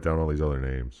trying to write down all these other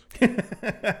names.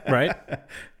 Right?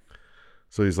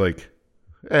 So he's like,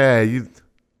 hey,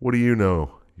 what do you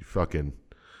know, you fucking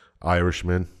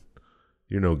Irishman?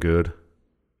 You're no good.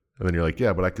 And then you're like,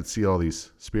 yeah, but I could see all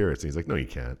these spirits. And he's like, no, you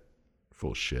can't.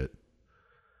 Full of shit.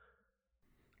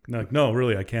 No,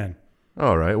 really, I can.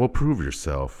 All right, well, prove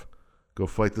yourself. Go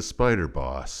fight the spider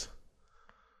boss.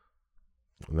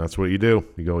 And that's what you do.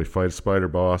 You go, you fight a spider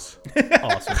boss,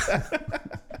 Awesome.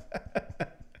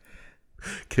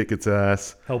 kick its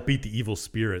ass. Help beat the evil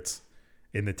spirits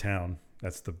in the town.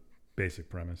 That's the basic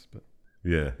premise. But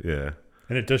Yeah.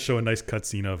 and it does show a nice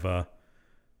cutscene of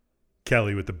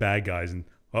Kelly with the bad guys, and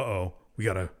we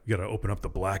gotta open up the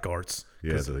black arts.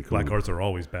 Yeah, 'Cause they're like, black "Ooh." arts are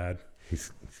always bad.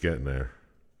 He's getting there.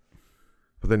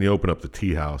 But then you open up the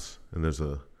tea house, and there's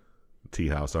a tea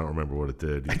house. I don't remember what it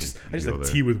did. I just go have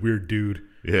there. tea with weird dude.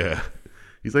 Yeah.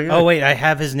 He's like, Oh, wait, I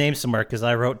have his name somewhere because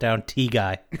I wrote down T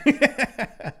Guy.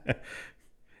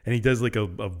 And he does like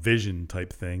a vision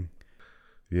type thing,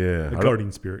 yeah. a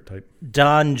guardian spirit type.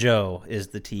 Donjo is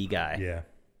the T Guy. Yeah.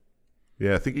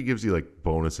 Yeah, I think he gives you like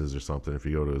bonuses or something if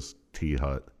you go to his tea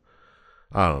hut.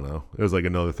 I don't know. It was like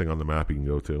another thing on the map you can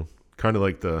go to. Kind of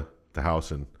like the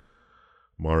house in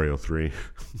Mario 3.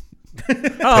 Oh,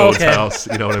 Toad's okay. house.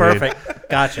 You know what I mean? Perfect.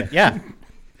 Gotcha. Yeah.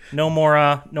 No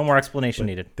more explanation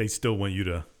needed. They still want you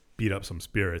to beat up some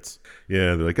spirits.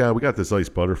 Yeah, they're like, we got this ice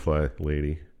butterfly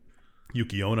lady.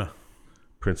 Yuki-onna.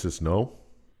 Princess No?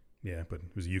 Yeah, but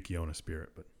it was a Yuki-onna spirit.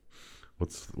 But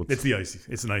What's it's the icy.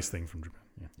 It's an ice thing from Japan.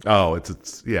 Yeah. Oh,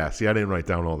 it's yeah. See, I didn't write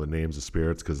down all the names of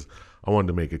spirits because I wanted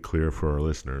to make it clear for our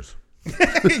listeners.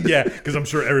 Yeah, because I'm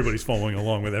sure everybody's following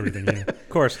along with everything here. Of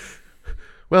course.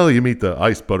 Well, you meet the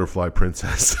ice butterfly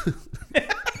princess.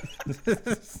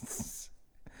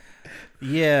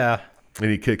 Yeah.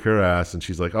 And you kick her ass, and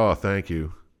she's like, "Oh, thank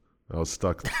you. I was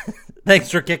stuck."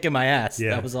 Thanks for kicking my ass.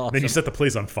 Yeah, That was awesome. Then you set the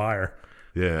place on fire.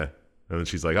 Yeah, and then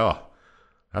she's like, "Oh,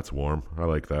 that's warm. I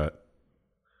like that."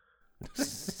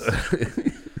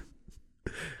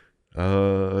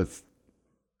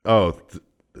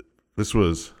 This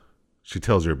was. She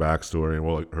tells your backstory and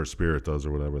what her spirit does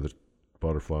or whatever. The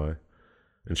butterfly,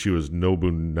 and she was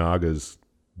Nobunaga's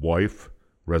wife,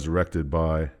 resurrected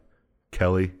by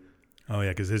Kelly. Oh, yeah,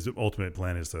 because his ultimate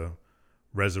plan is to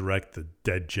resurrect the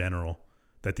dead general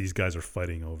that these guys are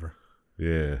fighting over.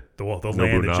 Yeah. The land the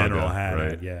Nobunaga, general had.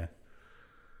 right? Yeah.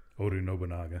 Oda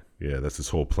Nobunaga. Yeah, that's his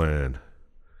whole plan.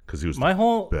 Because he was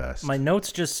best. My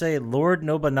notes just say Lord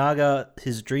Nobunaga,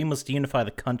 his dream was to unify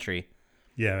the country.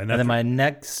 Yeah, And then my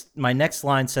next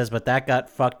line says, but that got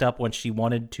fucked up when she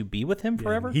wanted to be with him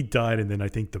forever? He died, and then I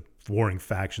think the warring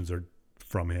factions are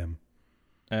from him.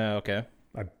 Okay.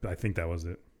 I think that was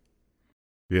it.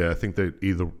 Yeah, I think that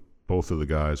both of the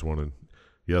guys wanted,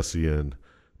 Yassi and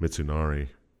Mitsunari,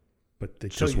 But they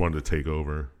just wanted to take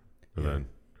over. And then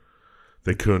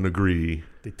they couldn't agree.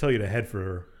 They tell you to head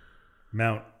for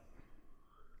Mount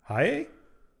Hiei?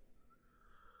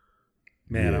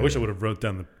 Man, I Yeah. wish I would have wrote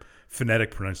down the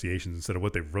phonetic pronunciations instead of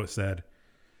what they said.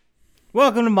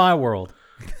 Welcome to my world.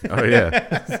 Oh,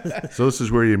 yeah. So this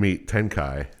is where you meet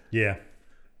Tenkai, Yeah.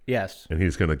 Yes. and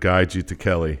he's going to guide you to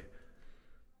Kelly.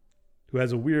 Who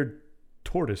has a weird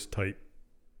tortoise type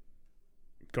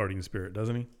guardian spirit,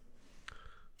 doesn't he?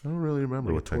 I don't really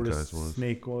remember what a tortoise Tenkai's was.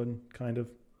 snake one, kind of.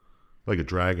 Like a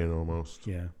dragon almost.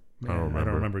 Yeah. I don't I remember.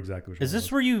 don't remember exactly which Is one it this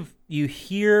was. where you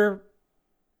hear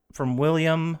from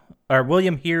William, or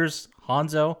William hears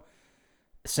Hanzo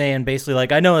saying basically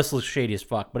like, I know this looks shady as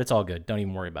fuck, but it's all good. Don't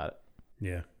even worry about it.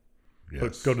 Yeah. Yes.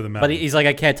 But go to the But mountain. he's like,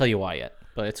 I can't tell you why yet,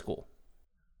 but it's cool.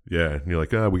 Yeah, and you're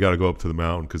like, we got to go up to the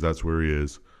mountain because that's where he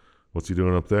is. What's he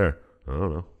doing up there? I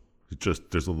don't know. It's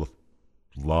just there's a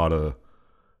lot of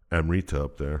Amrita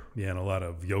up there. Yeah, and a lot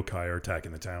of yokai are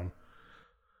attacking the town.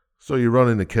 So you run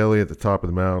into Kelly at the top of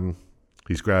the mountain.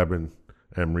 He's grabbing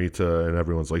Amrita, and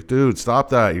everyone's like, dude, stop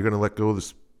that. You're going to let go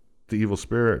of the evil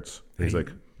spirits. And he's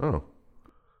like, oh,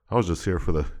 I was just here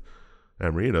for the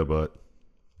Amrita, but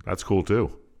that's cool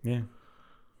too. Yeah.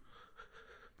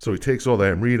 So he takes all the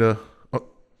Amrita,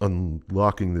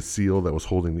 unlocking the seal that was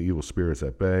holding the evil spirits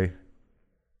at bay.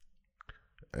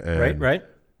 And Right?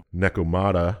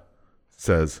 Nekomata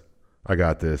says, I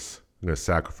got this. I'm going to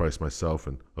sacrifice myself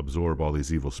and absorb all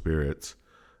these evil spirits.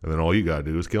 And then all you got to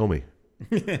do is kill me.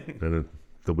 And then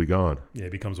they'll be gone. Yeah, he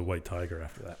becomes a white tiger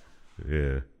after that.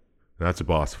 Yeah. That's a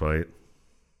boss fight.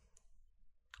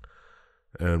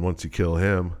 And once you kill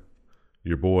him,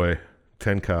 your boy,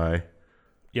 Tenkai,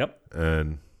 Yep.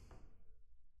 and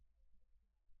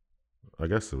I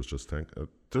guess it was just Tenkai.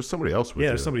 There's somebody else with Yeah, you.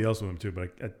 there's somebody else with him too,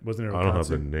 but wasn't there I don't have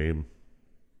the Okatsu? name.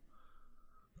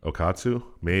 Okatsu?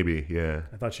 Maybe, yeah.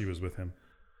 I thought she was with him.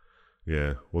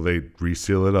 Yeah. Well, they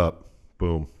reseal it up.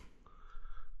 Boom.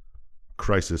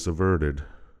 Crisis averted.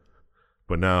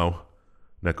 But now,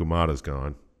 Nekomata's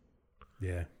gone.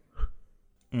 Yeah.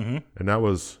 Mm-hmm. And that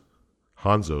was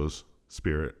Hanzo's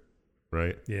spirit,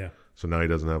 right? Yeah. So now he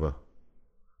doesn't have a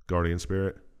guardian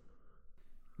spirit?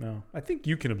 No. I think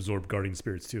you can absorb guardian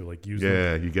spirits too, like use them.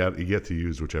 Yeah, you get to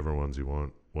use whichever ones you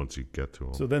want once you get to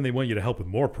them. So then they want you to help with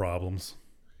more problems.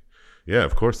 Yeah,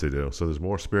 of course they do. So there's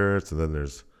more spirits, and then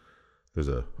there's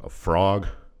a frog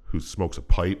who smokes a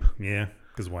pipe. Yeah,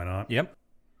 because why not? Yep.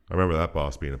 I remember that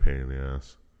boss being a pain in the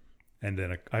ass. And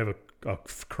then I have a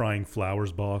crying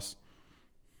flowers boss.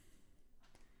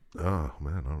 Oh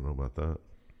man, I don't know about that.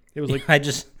 It was like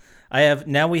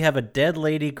we have a dead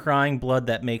lady crying blood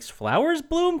that makes flowers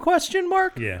bloom, question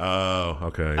mark? yeah. Oh,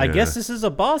 okay. I yeah. guess this is a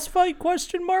boss fight,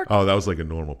 question mark? Oh, that was like a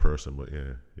normal person, but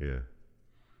yeah.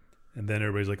 And then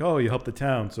everybody's like, "Oh, you helped the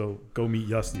town, so go meet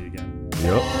Yasti again."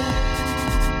 Yep.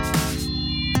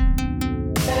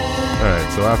 All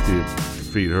right, so after you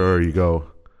defeat her,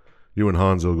 you and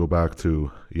Hanzo go back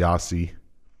to Yassi,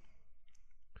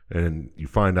 and you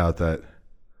find out that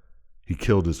he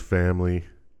killed his family,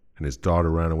 and his daughter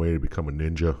ran away to become a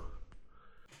ninja.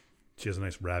 She has a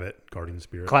nice rabbit guardian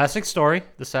spirit. Classic story.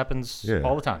 This happens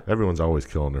all the time. Everyone's always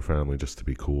killing their family just to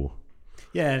be cool.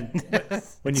 Yeah, and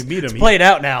when you meet him, Play it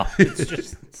out now. It's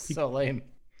just so lame.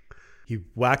 he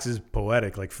waxes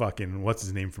poetic like fucking what's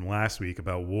his name from last week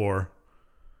about war.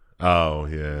 Oh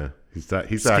yeah, he's Skin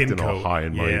acting all coat. high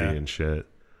and mighty Yeah. and shit.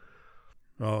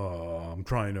 Oh, I'm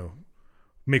trying to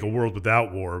make a world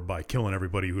without war by killing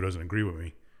everybody who doesn't agree with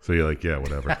me. So you're like, yeah,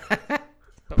 whatever.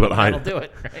 But But that'll do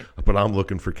it, right? But I'm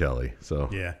looking for Kelly. So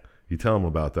Yeah. you tell him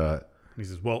about that, And he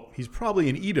says, well, he's probably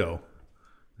an Edo.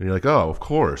 and you're like, oh, of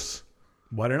course.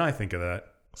 Why didn't I think of that?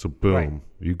 So boom, Right.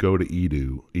 you go to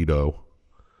Edo,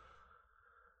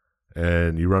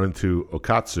 and you run into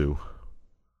Okatsu,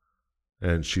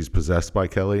 and she's possessed by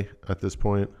Kelly at this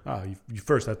point. Oh, you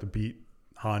first have to beat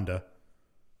Honda.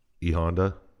 E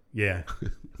Honda. Yeah.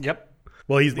 Yep.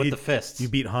 Well, With the fists. You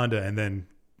beat Honda and then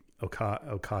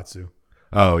Okatsu.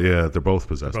 Oh yeah, they're both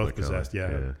possessed. Both by Kelly. possessed,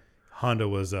 yeah. Honda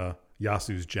was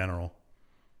Yasu's general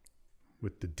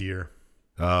with the deer.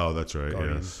 Oh, that's right.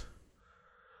 Guardians. Yes.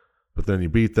 But then you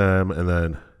beat them, and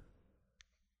then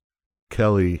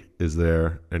Kelly is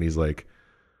there, and he's like,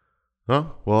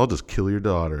 "Oh, well, I'll just kill your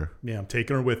daughter." Yeah, I'm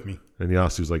taking her with me. And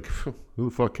Yasu's like, "Who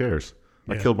the fuck cares?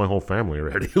 I Yeah. killed my whole family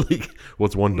already. Like,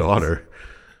 what's one daughter?"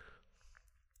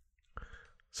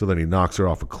 So then he knocks her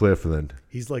off a cliff, and then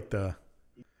He's like the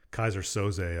Kaiser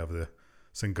Soze of the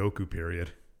Sengoku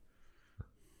period.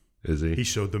 is he? He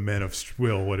showed the men of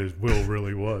will what his will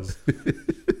really was.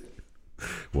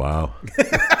 Wow.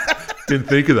 Didn't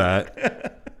think of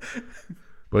that.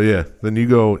 But yeah, then you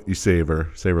go, you save her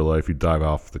life. You dive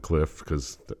off the cliff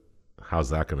because how's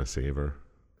that going to save her?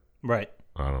 Right.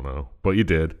 I don't know. But you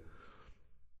did.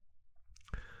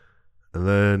 And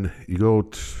then you go,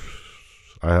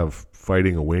 I have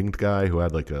fighting a winged guy who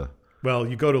had like a. Well,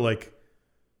 you go to like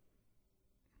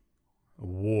a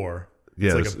war.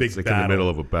 Yeah, it's like a big it's like battle. in the middle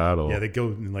of a battle. Yeah, they go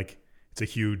in like it's a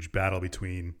huge battle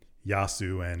between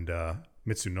Yasu and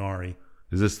Mitsunari.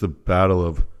 Is this the battle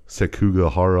of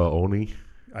Sekugahara Oni?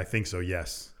 I think so,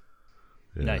 yes.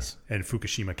 Yeah. Nice. And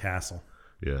Fukushima Castle.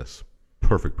 Yes.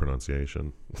 Perfect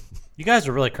pronunciation. You guys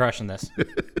are really crushing this.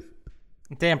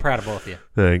 I'm damn proud of both of you.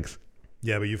 Thanks.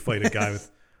 Yeah, but you fight a guy with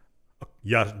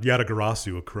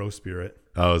Yatagarasu, a crow spirit.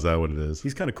 Oh, is that what it is?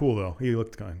 He's kind of cool though. He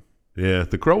looked kind. Yeah,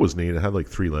 the crow was neat. It had like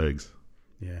 3 legs.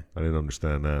 Yeah, I didn't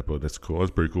understand that, but that's cool.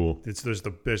 That's pretty cool. there's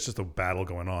just a battle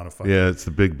going on. Yeah, it's the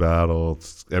big battle.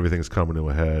 Everything's coming to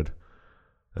a head.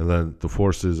 And then the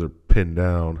forces are pinned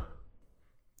down.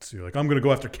 So you're like, I'm gonna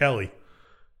go after Kelly.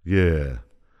 Yeah.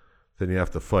 Then you have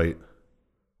to fight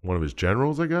one of his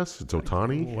generals, I guess. It's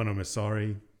Otani. One of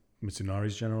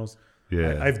Mitsunari's generals.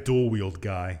 Yeah. I have dual wield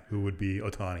guy who would be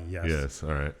Otani. Yes. Yes.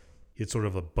 All right. He's sort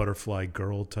of a butterfly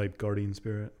girl type guardian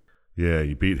spirit. Yeah,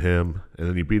 you beat him, and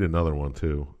then you beat another one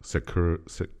too. I don't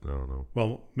know.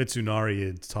 Well, Mitsunari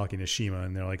is talking to Shima,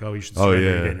 and they're like, "Oh, you should Oh, surrender.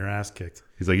 yeah. You're getting your ass kicked."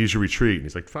 He's like, you should retreat, and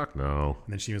he's like, fuck no.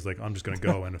 And then Shima's like, "I'm just gonna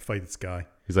go and fight this guy."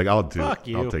 He's like, I'll do Fuck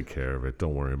it. you. I'll take care of it.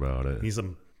 Don't worry about it. He's a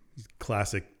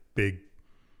classic big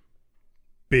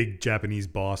Japanese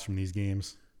boss from these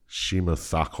games. Shima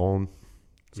Sakon,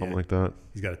 something Yeah. like that.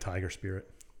 He's got a tiger spirit.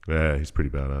 Yeah, he's pretty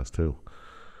badass too.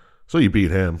 So you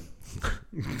beat him.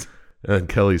 And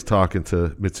Kelly's talking to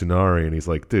Mitsunari, and he's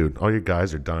like, dude, all your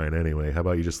guys are dying anyway. How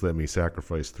about you just let me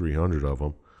sacrifice 300 of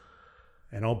them,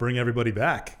 And I'll bring everybody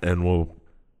back. and we'll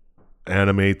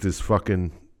animate this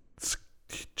fucking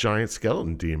giant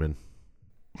skeleton demon.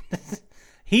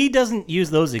 He doesn't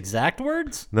use those exact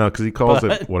words. No, because he calls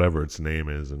But- it whatever its name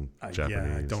is in Japanese.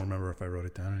 Yeah, I don't remember if I wrote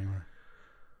it down anywhere.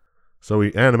 So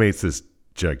he animates this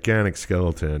gigantic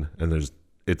skeleton, and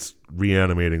it's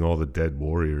reanimating all the dead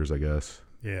warriors, I guess.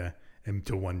 Yeah,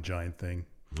 into one giant thing.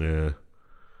 Yeah.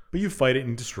 But you fight it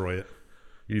and destroy it.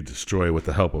 You destroy it with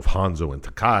the help of Hanzo and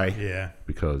Takai Yeah,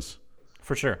 because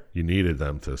For sure. you needed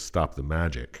them to stop the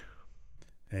magic.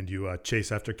 and you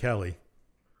chase after Kelly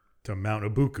to Mount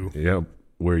Ibuku. Yeah,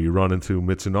 where you run into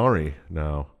Mitsunari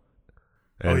now.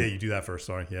 Oh And yeah, you do that first.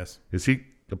 Sorry, yes. is he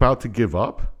about to give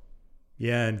up?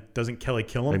 Yeah, and doesn't Kelly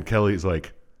kill him? And Kelly's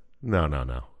like, no.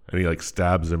 And he like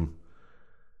stabs him,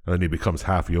 and then he becomes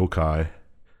half yokai.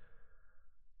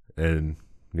 And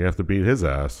you have to beat his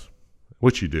ass,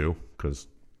 which you do because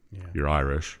Yeah. you're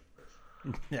Irish.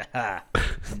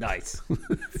 Nice.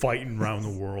 Fighting around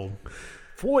the world.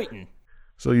 Fighting.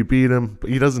 So you beat him, but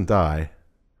he doesn't die.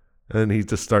 And he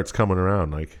just starts coming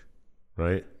around, like,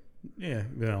 right? Yeah,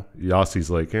 you know. Yassi's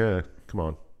like, yeah, come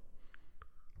on.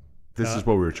 This is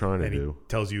what we were trying to And he do.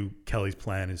 tells you Kelly's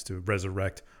plan is to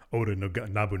resurrect Oda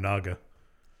Nobunaga.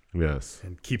 Yes,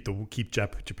 and keep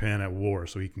Japan at war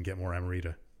so he can get more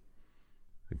Amrita.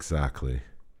 exactly.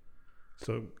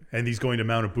 So, and he's going to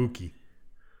Mount Ibuki.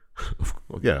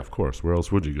 Well, yeah, of course. Where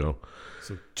else would you go?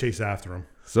 So chase after him.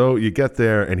 So you get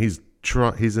there, and he's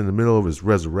in the middle of his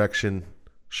resurrection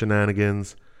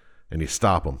shenanigans, and you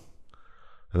stop him.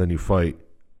 And then you fight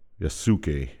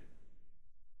Yasuke,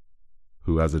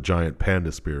 who has a giant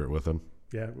panda spirit with him.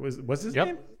 Yeah, what's his Yep.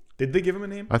 name? Did they give him a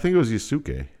name? I think it was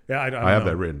Yasuke. Yeah, I don't I have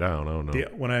know. that written down. I don't know.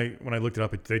 When I looked it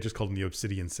up, they just called him the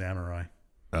Obsidian Samurai,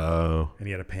 Oh. and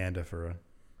he had a panda for a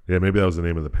Yeah, maybe that was the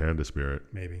name of the panda spirit.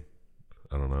 maybe.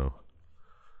 I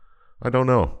don't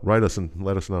know. Write us and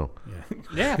let us know. Yeah.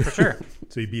 Yeah, for sure.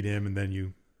 So you beat him, and then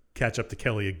you catch up to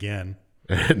Kelly again.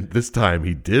 And this time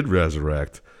he did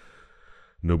resurrect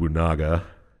Nobunaga.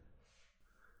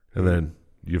 And then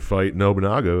you fight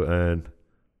Nobunaga, and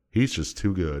he's just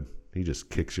too good. He just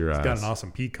kicks your ass. He's got an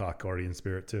awesome peacock guardian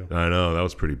spirit too. I know. That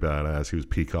was pretty badass. He was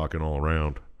peacocking all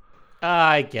around.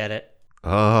 I get it.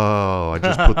 Oh, I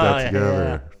just put that Yeah.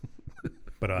 together.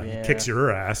 But he Yeah. kicks your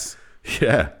ass,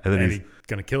 Yeah. And then and he's he's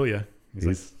gonna kill you. He's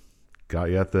like, got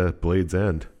you at the blade's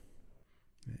end.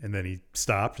 and then he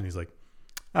stopped, and he's like,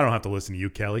 "I don't have to listen to you,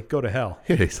 Kelly. Go to hell."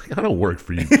 Yeah, he's like, I don't work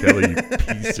for you, Kelly, you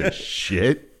piece of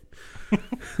shit.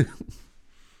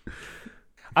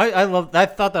 I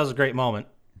thought that was a great moment.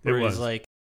 Where It he's was. like,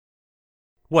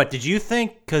 what, did you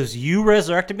think because you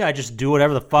resurrected me, I just do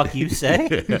whatever the fuck you say?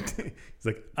 He's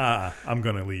like, I'm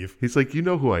gonna leave. He's like, you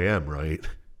know who I am, right?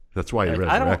 That's why you Like,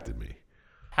 I don't- resurrected me.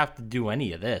 Have to do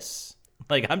any of this.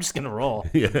 Like, I'm just going to roll.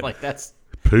 Yeah. Like, that's...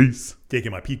 Peace.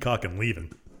 Taking my peacock and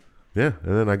leaving. Yeah,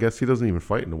 and then I guess he doesn't even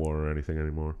fight in the war or anything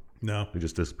anymore. No, He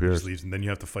just he disappears. just leaves, and then you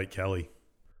have to fight Kelly.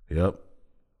 Yep.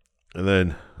 And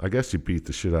then I guess you beat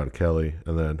the shit out of Kelly,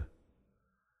 and then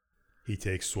He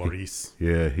takes Suarez.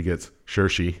 yeah, he gets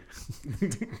Shirshi.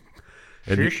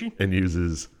 Shirshi? And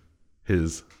uses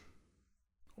his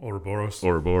Ouroboros.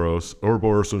 Ouroboros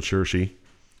and Shirshi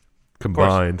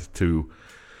combined to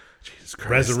Jesus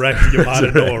Christ. Resurrect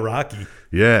Yamada no Araki.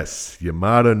 Yes,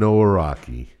 Yamada no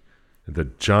Araki. The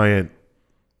giant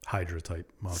Hydra type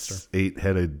monster.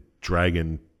 8-headed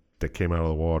dragon that came out of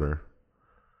the water.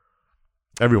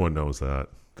 Everyone knows that.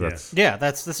 That's Yeah,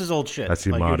 this is old shit. that's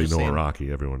Like, you're Yamada just no saying.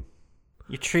 Araki, everyone.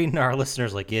 You're treating our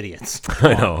listeners like idiots.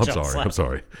 I know, I'm John sorry. Slap. I'm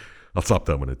sorry. I'll stop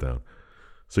dumbing it down.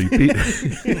 So you beat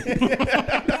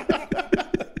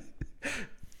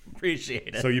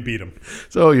Appreciate it. So you beat him.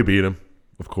 So you beat him.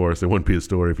 Of course. It wouldn't be a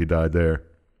story if he died there.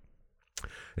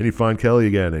 And you find Kelly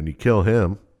again and you kill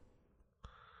him.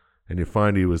 And you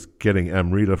find he was getting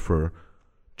Amrita for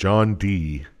John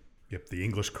Dee, Yep, the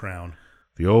English crown.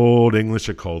 the old English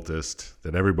occultist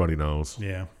that everybody knows.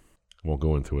 Yeah. Won't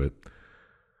go into it.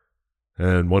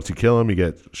 And once you kill him, you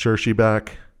get Shirshi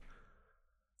back.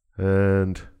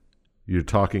 And you're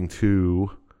talking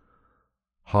to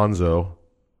Hanzo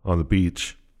on the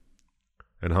beach.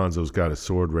 And Hanzo's got his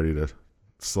sword ready to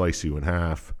slice you in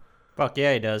half. Fuck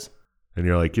yeah, he does. And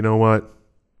you're like, you know what?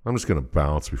 I'm just going to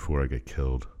bounce before I get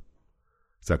killed.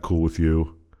 Is that cool with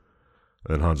you?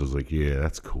 And Hanzo's like, yeah,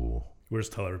 that's cool. We'll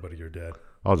just tell everybody you're dead.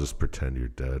 I'll just pretend you're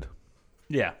dead.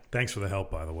 Yeah. Thanks for the help,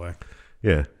 by the way.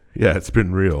 Yeah, it's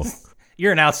been real.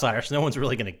 You're an outsider, so no one's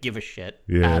really going to give a shit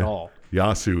Yeah. at all.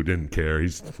 Yasu didn't care.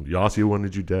 Yasu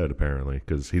wanted you dead, apparently,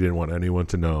 because he didn't want anyone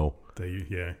to know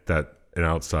Yeah. that an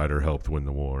outsider helped win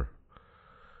the war.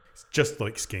 It's just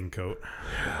like Skin Coat.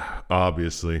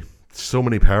 Obviously. So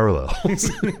many parallels.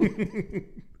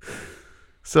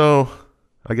 So,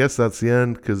 I guess that's the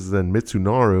end, because then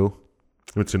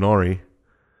Mitsunari,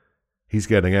 he's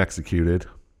getting executed.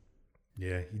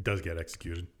 Yeah, he does get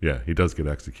executed. Yeah, he does get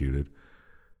executed.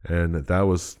 And that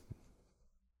was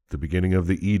the beginning of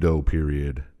the Edo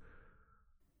period,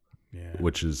 Yeah.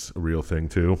 which is a real thing,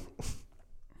 too.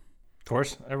 Of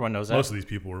course, everyone knows that. Most of these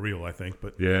people were real, I think,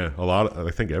 but Yeah,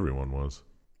 I think everyone was.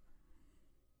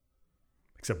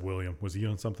 except William. Was he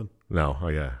on something? No, oh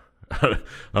yeah. I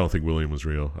don't think William was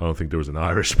real. I don't think there was an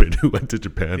Irishman who went to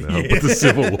Japan now with the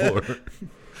Civil War.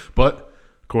 But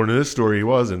according to this story, he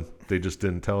wasn't. They just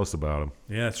didn't tell us about him.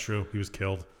 Yeah, that's true. He was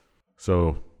killed.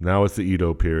 So now it's the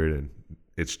Edo period, and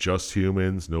it's just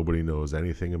humans. Nobody knows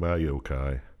anything about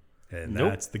yokai. And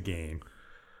Nope. that's the game.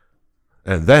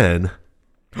 And then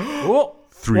Whoa.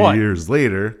 3 What? years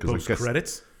later, because Post I guess,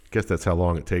 credits? guess that's how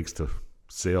long it takes to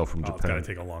sail from Oh, it's Japan. got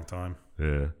to take a long time.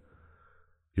 Yeah.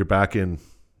 You're back in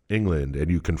England and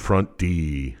you confront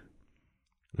Dee.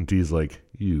 And Dee's like,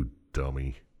 you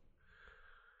dummy.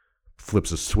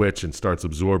 Flips a switch and starts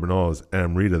absorbing all his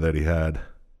Amrita that he had.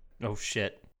 Oh,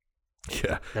 shit.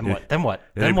 Yeah. Then what? Then what?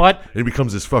 And Then it- what? And he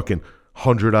becomes this fucking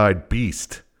 100-eyed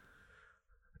beast.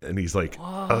 and he's like,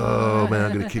 "Oh man,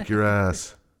 I'm gonna kick your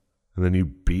ass," and then you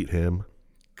beat him.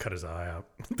 Cut his eye out.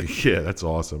 Yeah, that's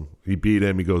awesome. You beat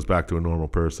him, he goes back to a normal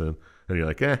person, and you're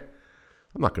like, I'm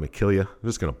not gonna kill you. I'm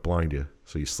just gonna blind you.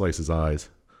 So you slice his eyes,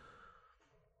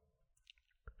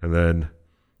 and then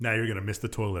Now you're gonna miss the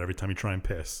toilet every time you try and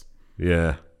piss.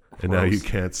 yeah, and now Gross. you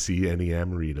can't see any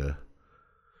Amrita.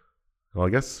 Well, I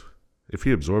guess if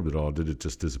he absorbed it all, did it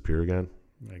just disappear again?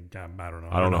 Like, I don't know.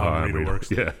 I don't know how Amrita Amrita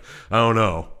works. Yeah, I don't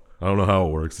know. I don't know how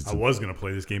it works. I was gonna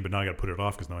play this game, but now I gotta put it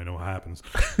off because now I know what happens.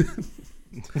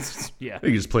 Yeah. You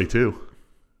can just play 2.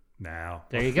 Now,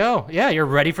 There you go. Yeah, you're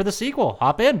ready for the sequel.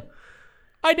 Hop in.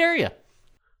 I dare you.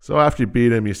 So after you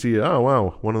beat him, you see, oh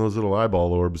wow, one of those little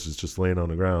eyeball orbs is just laying on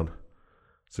the ground.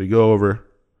 So you go over,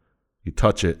 you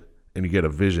touch it, and you get a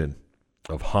vision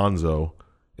of Hanzo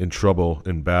in trouble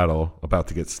in battle, about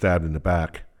to get stabbed in the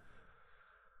back.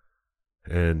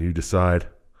 And you decide,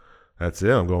 that's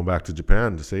it, I'm going back to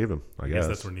Japan to save him, I I guess. guess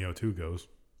that's where Neo 2 goes.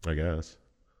 I guess.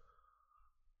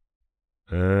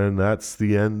 And that's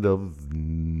the end of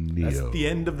Neo. That's the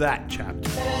end of that chapter.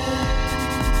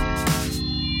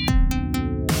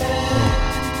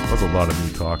 That was a lot of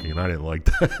me talking, and I didn't like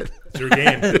that. It's your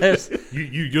game. There's-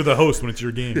 You're the host when it's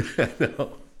your game.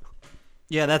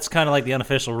 yeah, that's kind of like the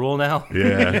unofficial rule now.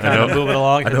 Yeah, I Kind of know. move it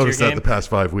along. I It's your noticed that game. the past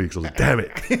 5 weeks. I was like, damn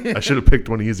it. I should have picked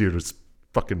one easier to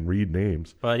fucking read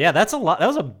names. But yeah, that's a lot. That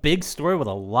was a big story with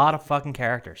a lot of fucking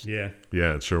characters. Yeah.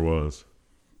 Yeah, it sure was.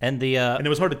 And the And it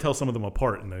was hard to tell some of them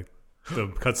apart in the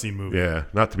cutscene movie. Yeah,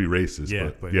 not to be racist,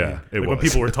 Yeah, but yeah, it like was. when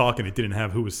people were talking, it didn't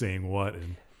have who was saying what.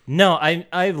 And no,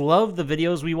 I love the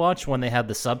videos we watch when they have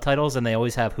the subtitles and they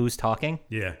always have who's talking,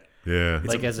 yeah, yeah.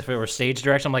 like as if it were stage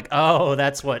direction. I'm like, oh,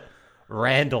 that's what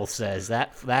Randall says.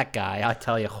 That guy. I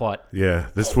tell you what. Yeah,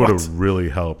 this would have really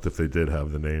helped if they did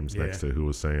have the names next to who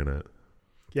was saying it.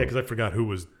 yeah, because I forgot who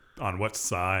was on what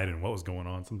side and what was going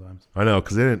on sometimes. I know,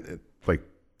 because they didn't, like,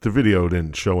 the video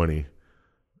didn't show any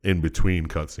in between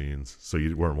cutscenes, so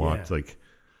you weren't watching, Yeah. like,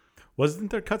 Wasn't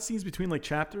there cutscenes between like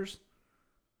chapters?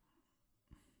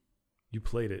 You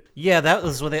played it. Yeah, that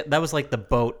was that was like the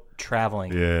boat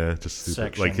traveling. yeah, just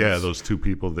stupid. Like, yeah, Sections. those two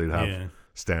people they'd have Yeah.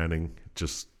 standing,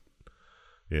 just,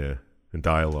 yeah, in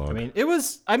dialogue. I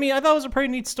mean, I thought it was a pretty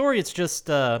neat story. It's just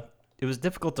it was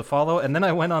difficult to follow. And then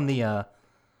I went on the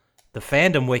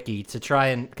fandom wiki to try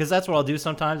and, because that's what I'll do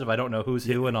sometimes if I don't know who's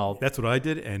who, and I'll. That's what I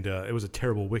did, and it was a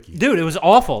terrible wiki. Dude, it was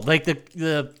awful. Like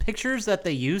the pictures that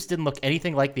they used didn't look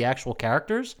anything like the actual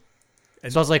characters.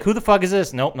 So I was like, who the fuck is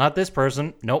this? Nope, not this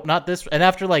person. Nope, not this. And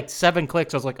after like 7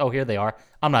 clicks, I was like, oh, here they are.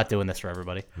 I'm not doing this for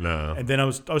everybody. no. And then I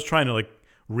was trying to like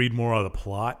read more of the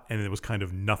plot, and it was kind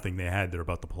of nothing they had there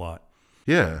about the plot.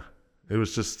 Yeah, it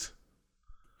was just,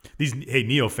 These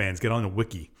Neo fans, get on the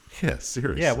wiki. yeah,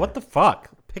 seriously. Yeah, what the fuck?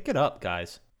 Pick it up,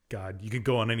 guys. God, you could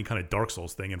go on any kind of Dark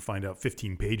Souls thing and find out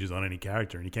 15 pages on any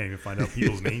character, and you can't even find out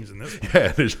people's names in this one.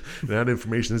 Yeah, that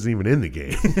information isn't even in the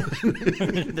game.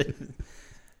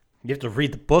 You have to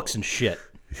read the books and shit.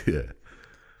 Yeah.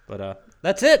 But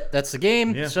that's it. That's the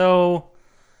game. Yeah. So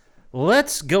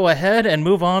let's go ahead and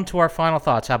move on to our final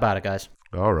thoughts. How about it, guys?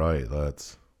 All right,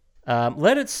 let's.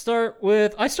 Let it start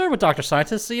with. I started with Dr.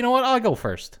 Scientist, so you know what? I'll go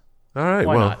first. All right,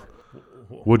 Why well, not?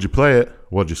 would you play it?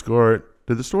 Would you score it?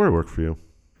 Did the story work for you?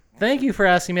 Thank you for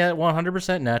asking me that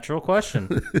 100% natural question.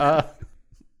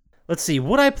 Let's see.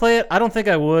 Would I play it? I don't think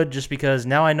I would, just because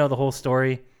now I know the whole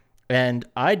story, and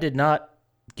I did not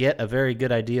get a very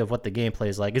good idea of what the gameplay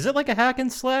is like. Is it like a hack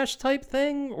and slash type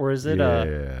thing, or is it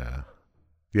Yeah,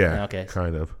 Okay.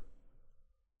 kind of.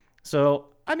 So,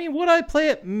 I mean, would I play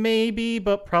it? Maybe,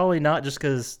 but probably not, just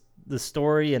because the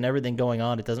story and everything going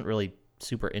on, it doesn't really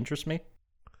super interest me.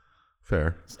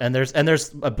 Fair. And there's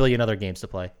a billion other games to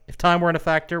play. If time weren't a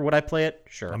factor, would I play it?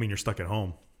 Sure. I mean, you're stuck at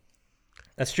home.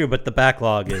 That's true, but the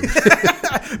backlog is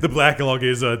The backlog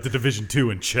is The Division 2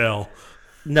 and Chell.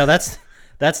 no.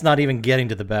 That's not even getting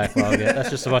to the backlog yet.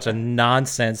 That's just a bunch of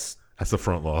nonsense. That's the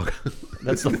front log.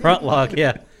 That's the front log,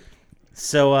 yeah.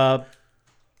 So,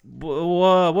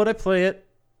 would I play it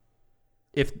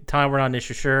if time were not an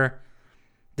issue? Sure.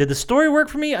 Did the story work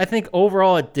for me? I think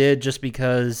overall it did, just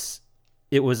because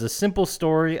it was a simple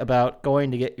story about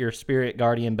going to get your spirit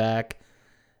guardian back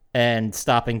and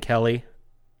stopping Kelly,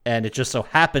 and it just so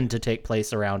happened to take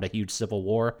place around a huge civil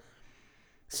war.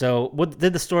 So,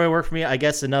 did the story work for me? I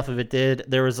guess enough of it did.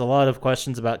 There was a lot of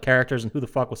questions about characters and who the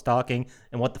fuck was talking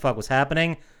and what the fuck was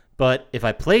happening. But if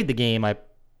I played the game, I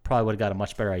probably would have got a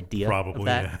much better idea of Probably,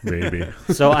 that. yeah. Maybe.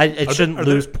 So it shouldn't are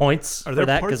there- lose points Are for there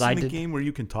that, parts because I in the did. game where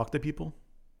you can talk to people?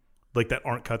 Like that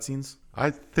aren't cutscenes?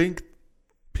 I think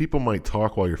people might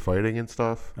talk while you're fighting and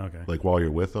stuff. Okay. Like while you're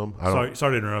with them. I don't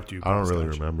Sorry to interrupt you. really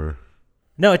Scotch. remember.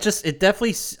 No, it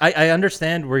definitely. I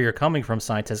understand where you're coming from,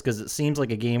 scientist, because it seems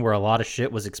like a game where a lot of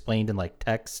shit was explained in like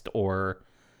text or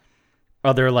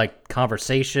other like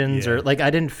conversations, Yeah. or like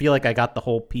I didn't feel like I got the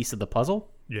whole piece of the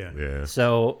puzzle. Yeah. Yeah.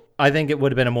 So I think it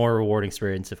would have been a more rewarding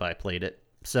experience if I played it.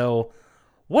 So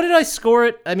what did I score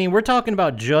it? I mean, we're talking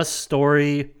about just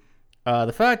story.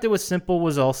 The fact it was simple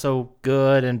was also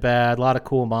good and bad. A lot of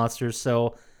cool monsters.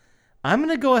 So I'm going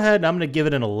to go ahead and I'm going to give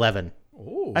it an 11.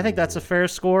 Oh. I think that's a fair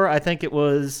score. I think it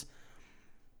was,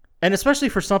 and especially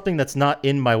for something that's not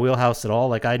in my wheelhouse at all.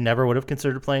 Like I never would have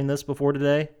considered playing this before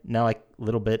today. Now I a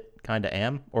little bit kind of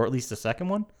am, or at least the second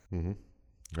one.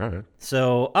 All right.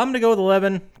 So I'm going to go with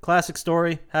 11. Classic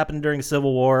story. Happened during the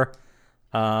Civil War.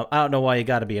 I don't know why you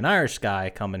got to be an Irish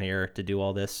guy coming here to do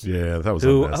all this. Yeah, that was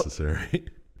Who- unnecessary.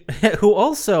 Who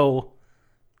also,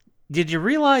 did you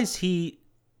realize he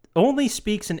only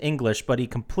speaks in English, but he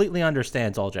completely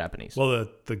understands all Japanese? Well,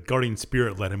 the guardian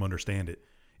spirit let him understand it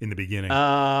in the beginning.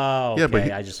 Oh, okay. Yeah,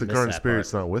 but I just the missed guardian that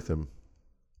spirit's part. not with him.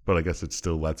 But I guess it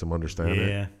still lets him understand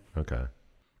yeah. it. Okay.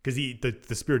 Because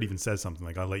the spirit even says something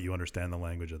like, "I'll let you understand the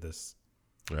language of this."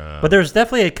 But there's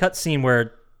definitely a cutscene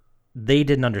where they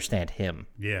didn't understand him.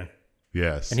 Yeah.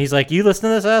 Yes. And he's like, "You listen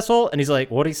to this asshole?" And he's like,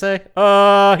 "What'd he say?"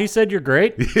 He said you're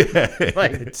great."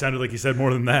 Like, It sounded like he said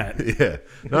more than that. yeah.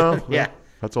 No. yeah.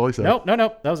 That's all he said. Nope, no.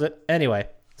 That was it. Anyway,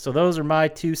 so those are my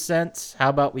 2 cents. How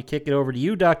about we kick it over to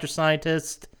you, Dr.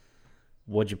 Scientist?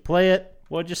 Would you play it?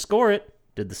 Would you score it?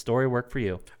 Did the story work for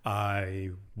you? I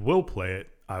will play it.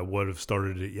 I would have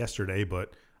started it yesterday,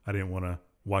 but I didn't want to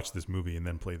watch this movie and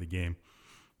then play the game.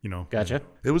 You know. Gotcha.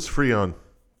 It was free on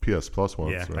PS Plus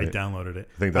once, Yeah, right? I downloaded it.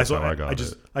 I think that's how I got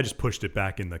it. I just pushed it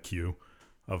back in the queue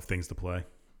of things to play.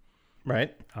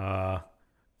 Right.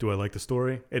 Do I like the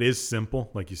story? It is simple,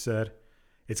 like you said.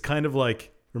 It's kind of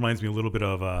like, reminds me a little bit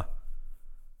of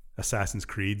Assassin's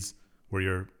Creed's, where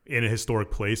you're in a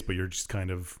historic place, but you're just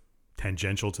kind of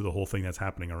tangential to the whole thing that's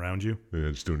happening around you. Yeah,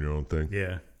 just doing your own thing.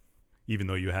 Yeah. Even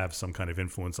though you have some kind of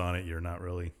influence on it, you're not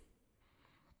really.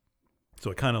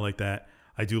 So I kind of like that.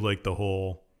 I do like the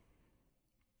whole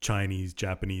Chinese,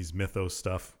 Japanese mythos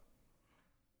stuff.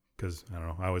 Because, I don't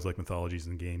know, I always like mythologies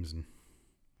in games. And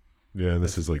Yeah, and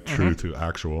this is like true to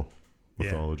actual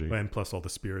mythology. Yeah. And plus all the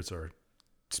spirits are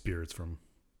spirits from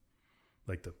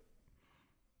like the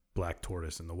black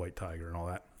tortoise and the white tiger and all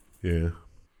that. Yeah.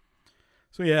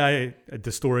 So yeah,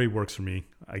 the story works for me,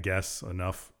 I guess,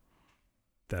 enough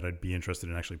that I'd be interested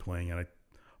in actually playing it.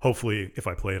 Hopefully, if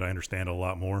I play it, I understand a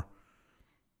lot more.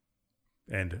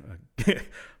 And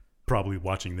probably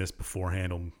watching this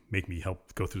beforehand will make me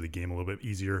help go through the game a little bit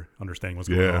easier, understanding what's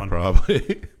going Yeah, on.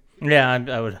 probably. Yeah,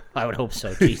 I would hope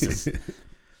so. Jesus.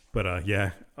 But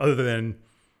yeah, other than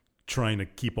trying to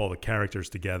keep all the characters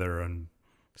together and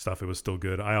stuff, it was still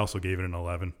good. I also gave it an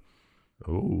 11.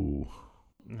 Oh.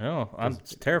 No, I'm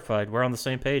terrified. We're on the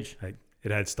same page.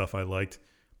 It had stuff I liked,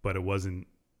 but it wasn't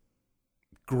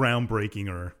groundbreaking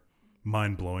or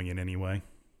mind-blowing in any way.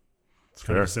 It's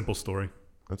Kind fair. of a simple story.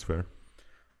 That's fair.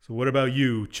 So what about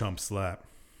you, Chump Slap?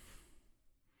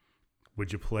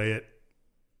 Would you play it?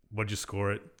 What'd you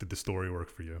score it? Did the story work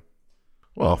for you?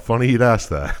 Well, funny you'd ask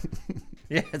that.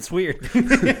 Yeah, it's weird.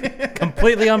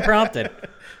 Completely unprompted.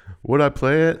 Would I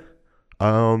play it?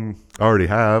 I already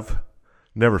have.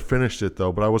 Never finished it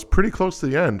though, but I was pretty close to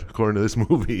the end according to this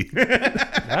movie.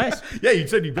 Nice. Yeah, you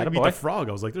said you beat Attaboy. the frog.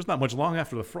 I was like, there's not much long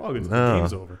after the frog until No. the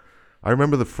game's over. I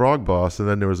remember the frog boss, and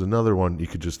then there was another one you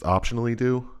could just optionally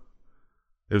do.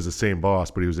 It was the same boss,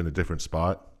 but he was in a different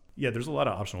spot. Yeah, there's a lot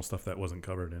of optional stuff that wasn't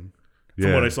covered in. From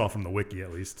Yeah. what I saw from the wiki,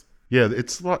 at least. Yeah,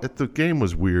 the game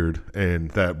was weird,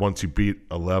 and that once you beat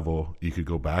a level, you could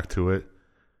go back to it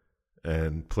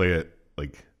and play it.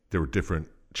 Like there were different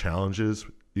challenges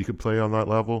you could play on that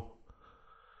level,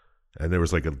 and there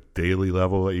was like a daily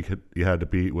level that you had to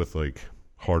beat with like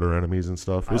harder enemies and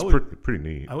stuff. It was pretty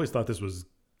neat. I always thought this was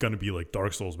going to be like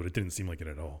Dark Souls, but it didn't seem like it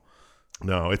at all.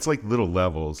 No, it's like little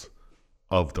levels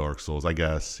of Dark Souls, I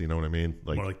guess. You know what I mean?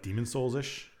 More like Demon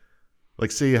Souls-ish,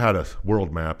 Like say you had a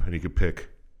world map and you could pick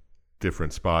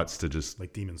different spots to just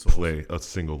like Demon Souls. play a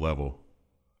single level,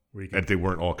 Where you can, and they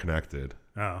weren't all connected.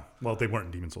 oh, well, they weren't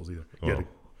in Demon Souls either. You had Oh, to-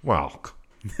 wow.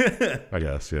 I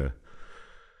guess, yeah.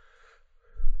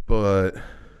 But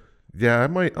yeah, I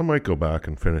might go back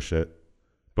and finish it.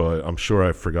 But I'm sure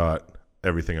I forgot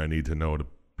everything I need to know to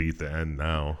beat the end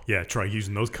now. yeah, try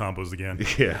using those combos again.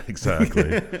 Yeah, exactly.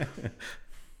 Did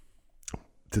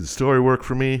the story work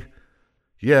for me?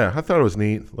 Yeah, I thought it was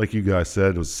neat. Like you guys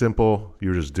said, it was simple. You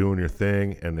were just doing your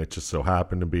thing, and it just so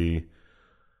happened to be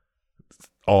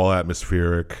all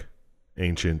atmospheric,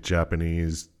 ancient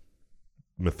Japanese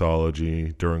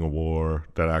mythology during a war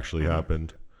that actually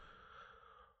happened.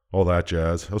 all that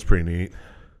jazz. That was pretty neat.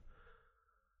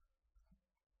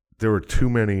 There were too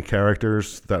many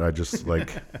characters that I just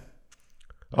like,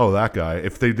 oh, that guy.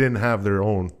 If they didn't have their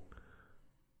own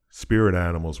spirit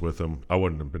animals with them, I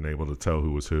wouldn't have been able to tell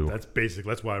who was who. That's basic.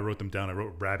 That's why I wrote them down. I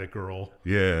wrote Rabbit Girl.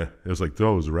 Yeah. It was like,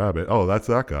 oh, it was a rabbit. Oh, that's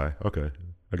that guy. Okay.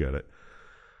 I get it.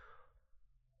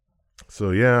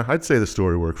 So, yeah, I'd say the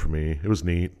story worked for me. It was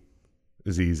neat. It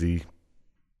was easy.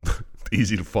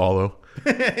 Easy to follow.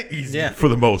 Easy. Yeah. For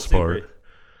the most Super.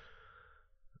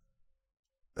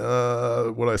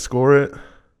 part. Would I score it?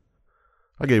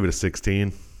 I gave it a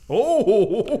 16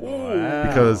 Oh, Wow.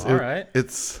 because all right.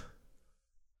 it's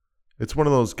one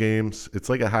of those games. It's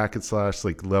like a hack and slash,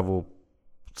 like level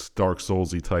Dark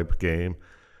Soulsy type game,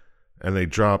 and they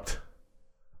dropped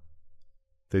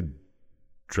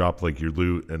like your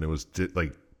loot, and it was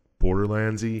like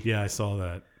Borderlandsy. yeah, I saw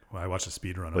that. Well, I watched a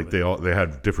speed run. Like of it. they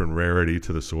had different rarity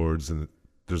to the swords, and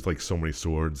there's like so many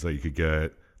swords that you could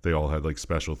get. They all had like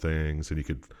special things, and you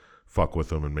could fuck with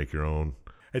them and make your own.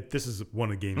 This is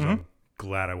one of the games I'm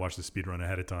glad I watched the speed run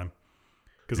ahead of time,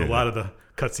 because a Yeah. lot of the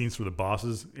cutscenes for the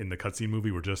bosses in the cutscene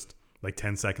movie were just like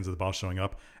 10 seconds of the boss showing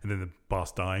up and then the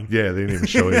boss dying. Yeah, they didn't even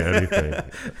show you anything.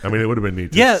 I mean, it would have been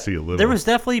neat to Yeah, see a little. there was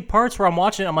definitely parts where I'm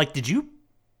watching it, I'm like, did you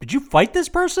fight this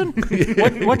person?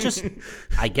 what just,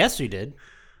 I guess you did.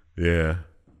 Yeah.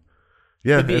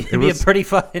 Yeah, It'd be a pretty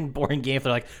fucking boring game if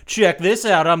they're like, check this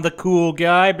out, I'm the cool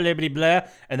guy, blah, blah, blah.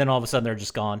 And then all of a sudden they're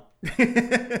just gone.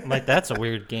 I'm like, that's a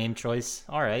weird game choice.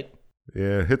 All right.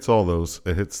 yeah, it hits all those.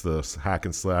 It hits the hack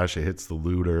and slash. It hits the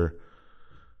looter.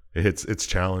 It's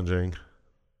challenging.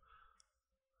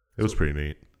 It was pretty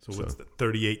neat. So what's the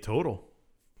 38 total?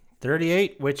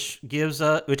 38, which is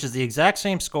the exact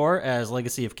same score as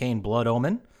Legacy of Kain Blood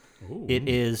Omen. Ooh. It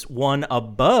is one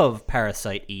above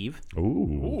Parasite Eve Ooh.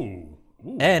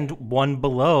 Ooh. and one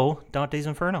below Dante's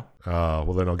Inferno.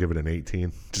 Well, then I'll give it an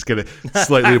 18. Just get it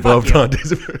slightly above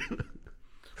Dante's Inferno.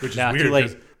 Which is Nah, too weird late.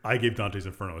 because I gave Dante's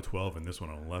Inferno a 12 and this one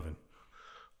an 11.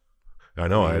 I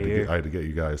know. I Weird. had to get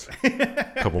you guys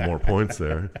a couple more points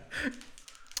there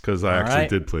because I actually right.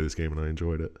 did play this game and I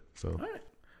enjoyed it. So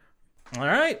All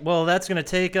right. Well, that's going to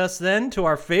take us then to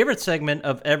our favorite segment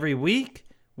of every week,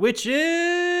 which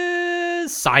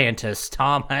is Scientist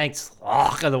Tom Hanks'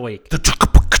 Lock of the Week.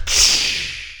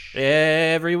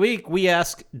 Every week, we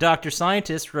ask Dr.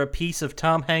 Scientist for a piece of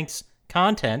Tom Hanks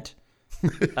content.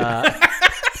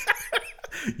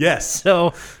 Yes.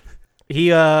 So he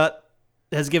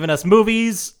has given us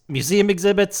movies, museum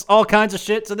exhibits, all kinds of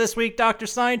shit. So this week, Dr.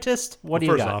 Scientist, what do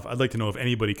you First got? off, I'd like to know if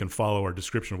anybody can follow our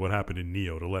description of what happened in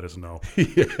Neo to let us know.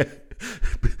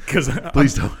 Because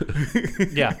please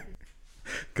don't. Yeah.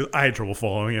 I had trouble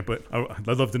following it, but I'd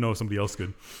love to know if somebody else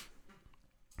could.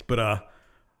 But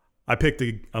I picked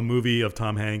a movie of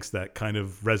Tom Hanks that kind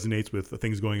of resonates with the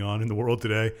things going on in the world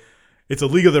today. It's A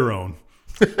League of Their Own.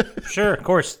 Sure, of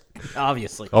course,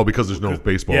 obviously. Oh, because there's no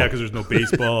baseball. Yeah, because there's no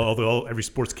baseball. Although every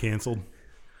sport's canceled.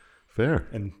 Fair.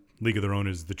 And League of Their Own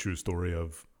is the true story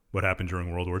of what happened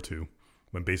during World War II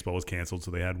when baseball was canceled,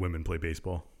 so they had women play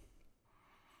baseball.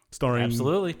 Starring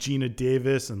Absolutely. Gina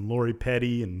Davis and Lori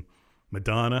Petty and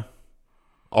Madonna.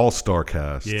 All-star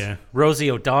cast. Yeah. Rosie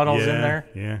O'Donnell's yeah, in there.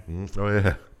 Yeah. Oh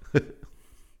yeah.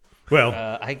 Well,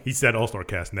 I he said All-Star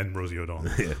Cast and then Rosie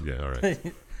O'Donnell. Yeah. All right.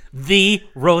 the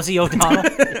Rosie O'Donnell.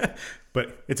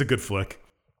 But it's a good flick.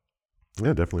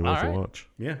 Yeah, definitely worth All right. a watch.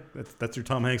 Yeah, that's your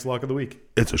Tom Hanks Lock of the Week.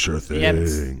 It's a sure thing. Yeah,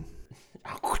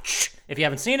 if you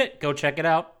haven't seen it, go check it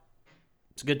out.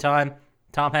 It's a good time.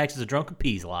 Tom Hanks is a drunken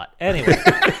peas a lot. Anyway,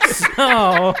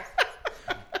 so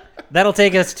that'll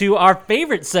take us to our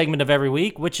favorite segment of every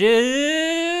week, which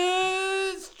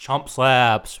is Chump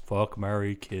Slaps. Fuck,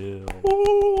 marry, kill.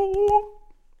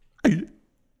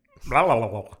 Blah, blah,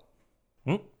 blah,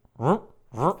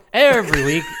 blah. Every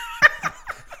week,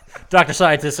 Dr.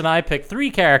 Scientist and I pick 3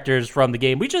 characters from the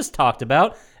game we just talked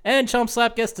about, and Chump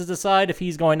Slap gets to decide if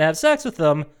he's going to have sex with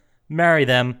them, marry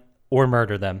them, or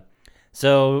murder them.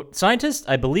 So, Scientist,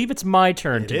 I believe it's my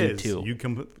turn to do 2. You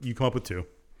come up with 2.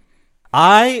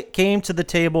 I came to the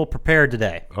table prepared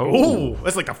today. Oh,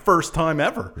 that's like the first time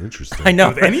ever. Interesting. I know.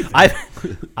 With anything.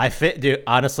 I fit, dude.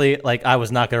 Honestly, like I was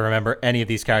not going to remember any of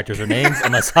these characters or names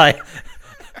unless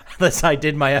I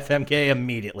did my FMK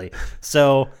immediately.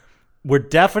 So we're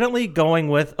definitely going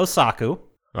with Osaku,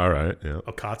 All right. Yeah.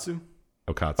 Okatsu?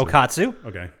 Okatsu. Okatsu,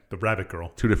 Okay, the rabbit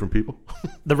girl. 2 different people.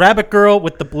 the rabbit girl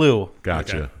with the blue,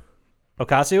 Gotcha. Okay.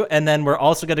 Okatsu, and then we're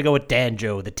also going to go with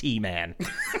Danjo, the tea man,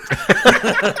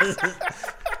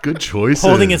 Good choices.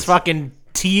 holding his fucking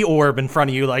tea orb in front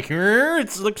of you, like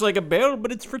it looks like a barrel,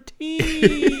 but it's for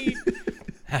tea.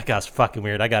 That guy's fucking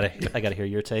weird. I gotta hear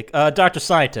your take, Dr.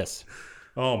 Scientist.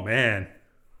 Oh man.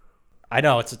 I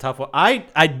know it's a tough one. I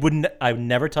would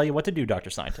never tell you what to do, Dr.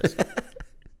 Scientist.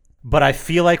 But I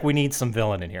feel like we need some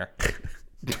villain in here.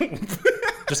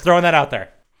 Just throwing that out there.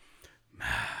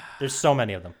 There's so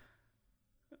many of them.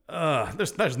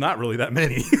 There's not really that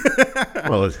many.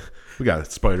 Well, we got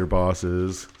spider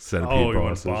bosses, centipede you want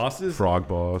bosses, bosses? frog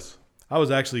boss. I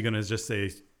was actually gonna just say,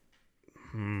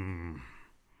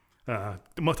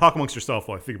 talk amongst yourself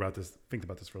while I think about this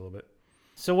for a little bit.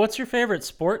 So what's your favorite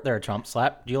sport there, Chump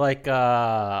Slap? Do you like,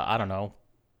 I don't know,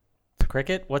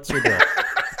 cricket? What's your deal?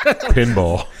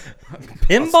 Pinball.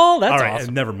 Pinball? That's All right,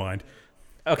 awesome. never mind.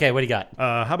 Okay, what do you got?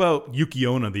 How about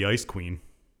Yukiona, the Ice Queen?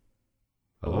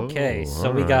 Okay, Oh,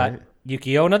 so we all got right.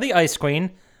 Yukiona the Ice Queen,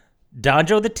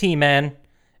 Danjo the T-Man,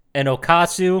 and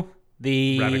Okasu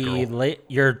Rabbit girl.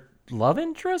 your love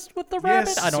interest with the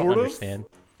rabbit? I don't sort of. understand.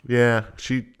 Yeah,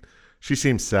 she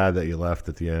seems sad that you left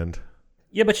at the end.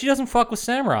 Yeah, but she doesn't fuck with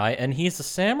samurai, and he's a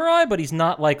samurai, but he's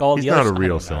not like all He's the not others. a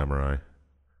real samurai.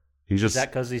 He's just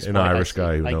that 'cause he's an white? I Irish see.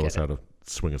 guy who I get knows it. how to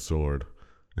swing a sword.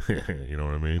 You know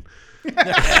what I mean?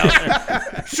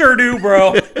 Sure do,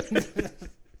 bro.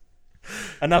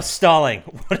 Enough stalling.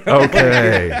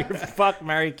 Okay. Fuck,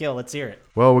 marry, kill. Let's hear it.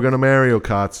 Well, we're gonna marry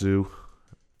Okatsu.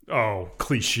 Oh,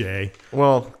 cliche.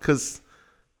 Well, because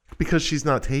she's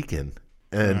not taken,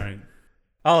 and All right.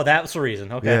 Oh, that's the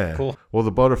reason. Okay, yeah, cool. Well,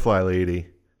 the butterfly lady,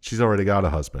 she's already got a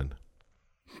husband.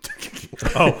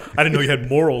 Oh, I didn't know you had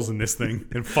morals in this thing.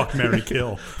 And fuck, marry,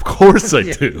 kill. Of course I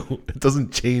do. It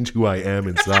doesn't change who I am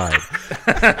inside.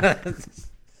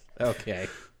 Okay.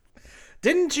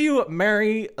 Didn't you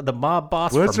marry the mob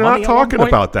boss We're for money not at one talking point?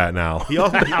 about that now.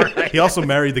 He also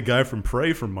married the guy from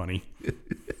Prey for money.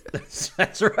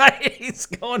 That's right. He's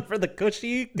going for the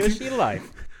cushy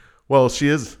life. Well, she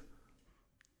is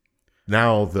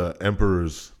now the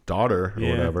emperor's daughter or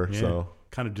whatever. yeah. So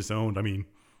Kind of disowned. I mean,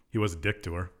 he was a dick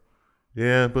to her.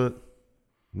 yeah, but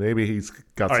maybe he's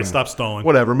got All some. right, stop stalling.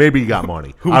 Whatever. Maybe he got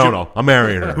money. I don't know. I'm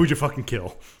marrying her. Who'd you fucking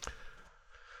kill?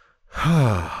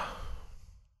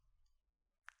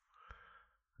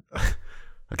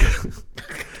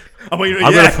 I'm waiting.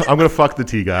 I'm gonna fuck the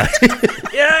tea guy.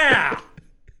 Yeah.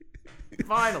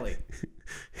 Finally.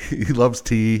 He loves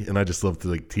tea, and I just love to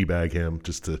like teabag him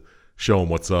just to show him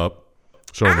what's up,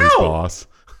 show him he's boss.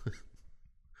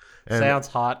 And, Sounds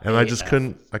hot. and I just AF.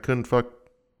 couldn't fuck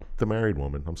the married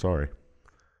woman. I'm sorry,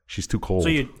 she's too cold. So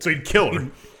you So you'd kill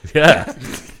her. yeah.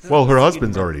 Well, her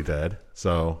husband's already dead,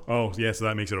 so Oh, yeah, so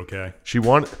that makes it okay. she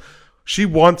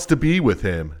wants to be with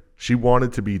him. She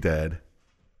wanted to be dead,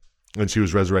 and she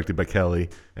was resurrected by Kelly.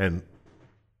 And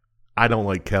I don't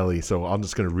like Kelly, so I'm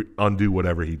just gonna undo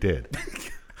whatever he did.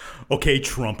 Okay,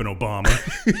 Trump and Obama.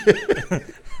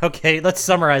 Okay, let's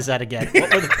summarize that again.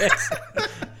 What were the picks?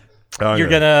 I'm You're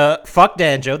gonna fuck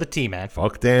Danjo, the T-Man.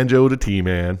 fuck Danjo the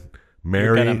T-Man,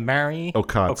 You're gonna marry marry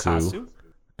Okatsu,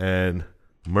 and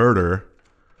murder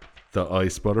the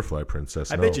ice butterfly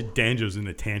princess. I bet you Danjo's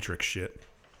into tantric shit.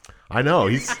 I know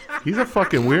he's a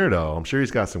fucking weirdo. I'm sure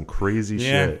he's got some crazy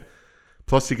Yeah. shit.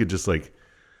 Plus, he could just like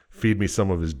feed me some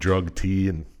of his drug tea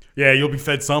and Yeah, you'll be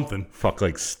fed something. fuck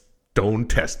like stone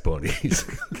test bunnies.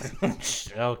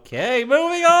 Okay,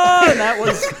 moving on. That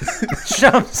was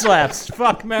Chump Slaps.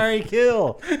 Fuck, marry,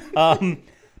 kill.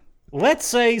 Let's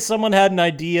say someone had an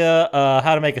idea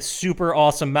how to make a super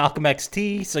awesome Malcolm X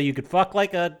tea so you could fuck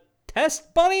like a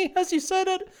test bunny, as you said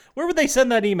it. Where would they send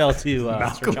that email to? Mr.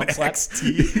 Malcolm Chump Slaps?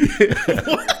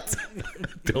 XT.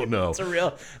 Don't know. It's a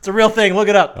real thing. Look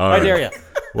it up. All I right. dare you.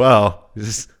 Well,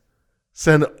 just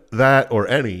send that or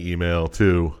any email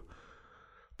to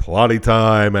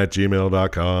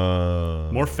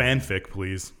plottytime@gmail.com. More fanfic,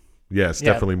 please. Yes,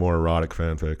 Yeah. definitely more erotic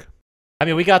fanfic. I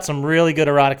mean, we got some really good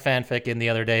erotic fanfic in the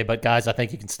other day, but guys, I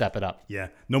think you can step it up. Yeah,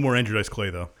 no more Andrew Dice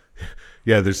Clay, though.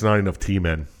 Yeah, there's not enough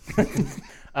T-men.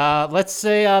 Let's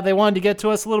say they wanted to get to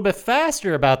us a little bit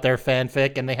faster about their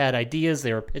fanfic, and they had ideas,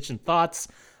 they were pitching thoughts.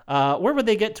 Where would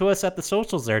they get to us at the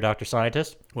socials there, Dr.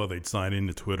 Scientist? Well, they'd sign in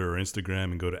to Twitter or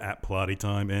Instagram and go to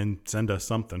 @plottytime and send us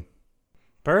something.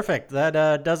 Perfect. That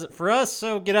does it for us.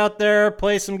 So get out there,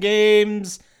 play some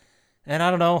games, and I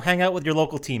don't know, hang out with your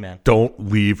local T-Man. Don't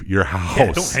leave your house.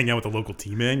 Yeah, don't hang out with the local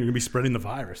T-Man. You're going to be spreading the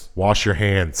virus. Wash your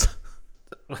hands.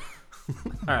 All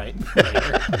right.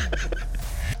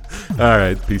 All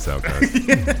right. Peace out, guys.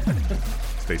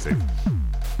 Stay safe.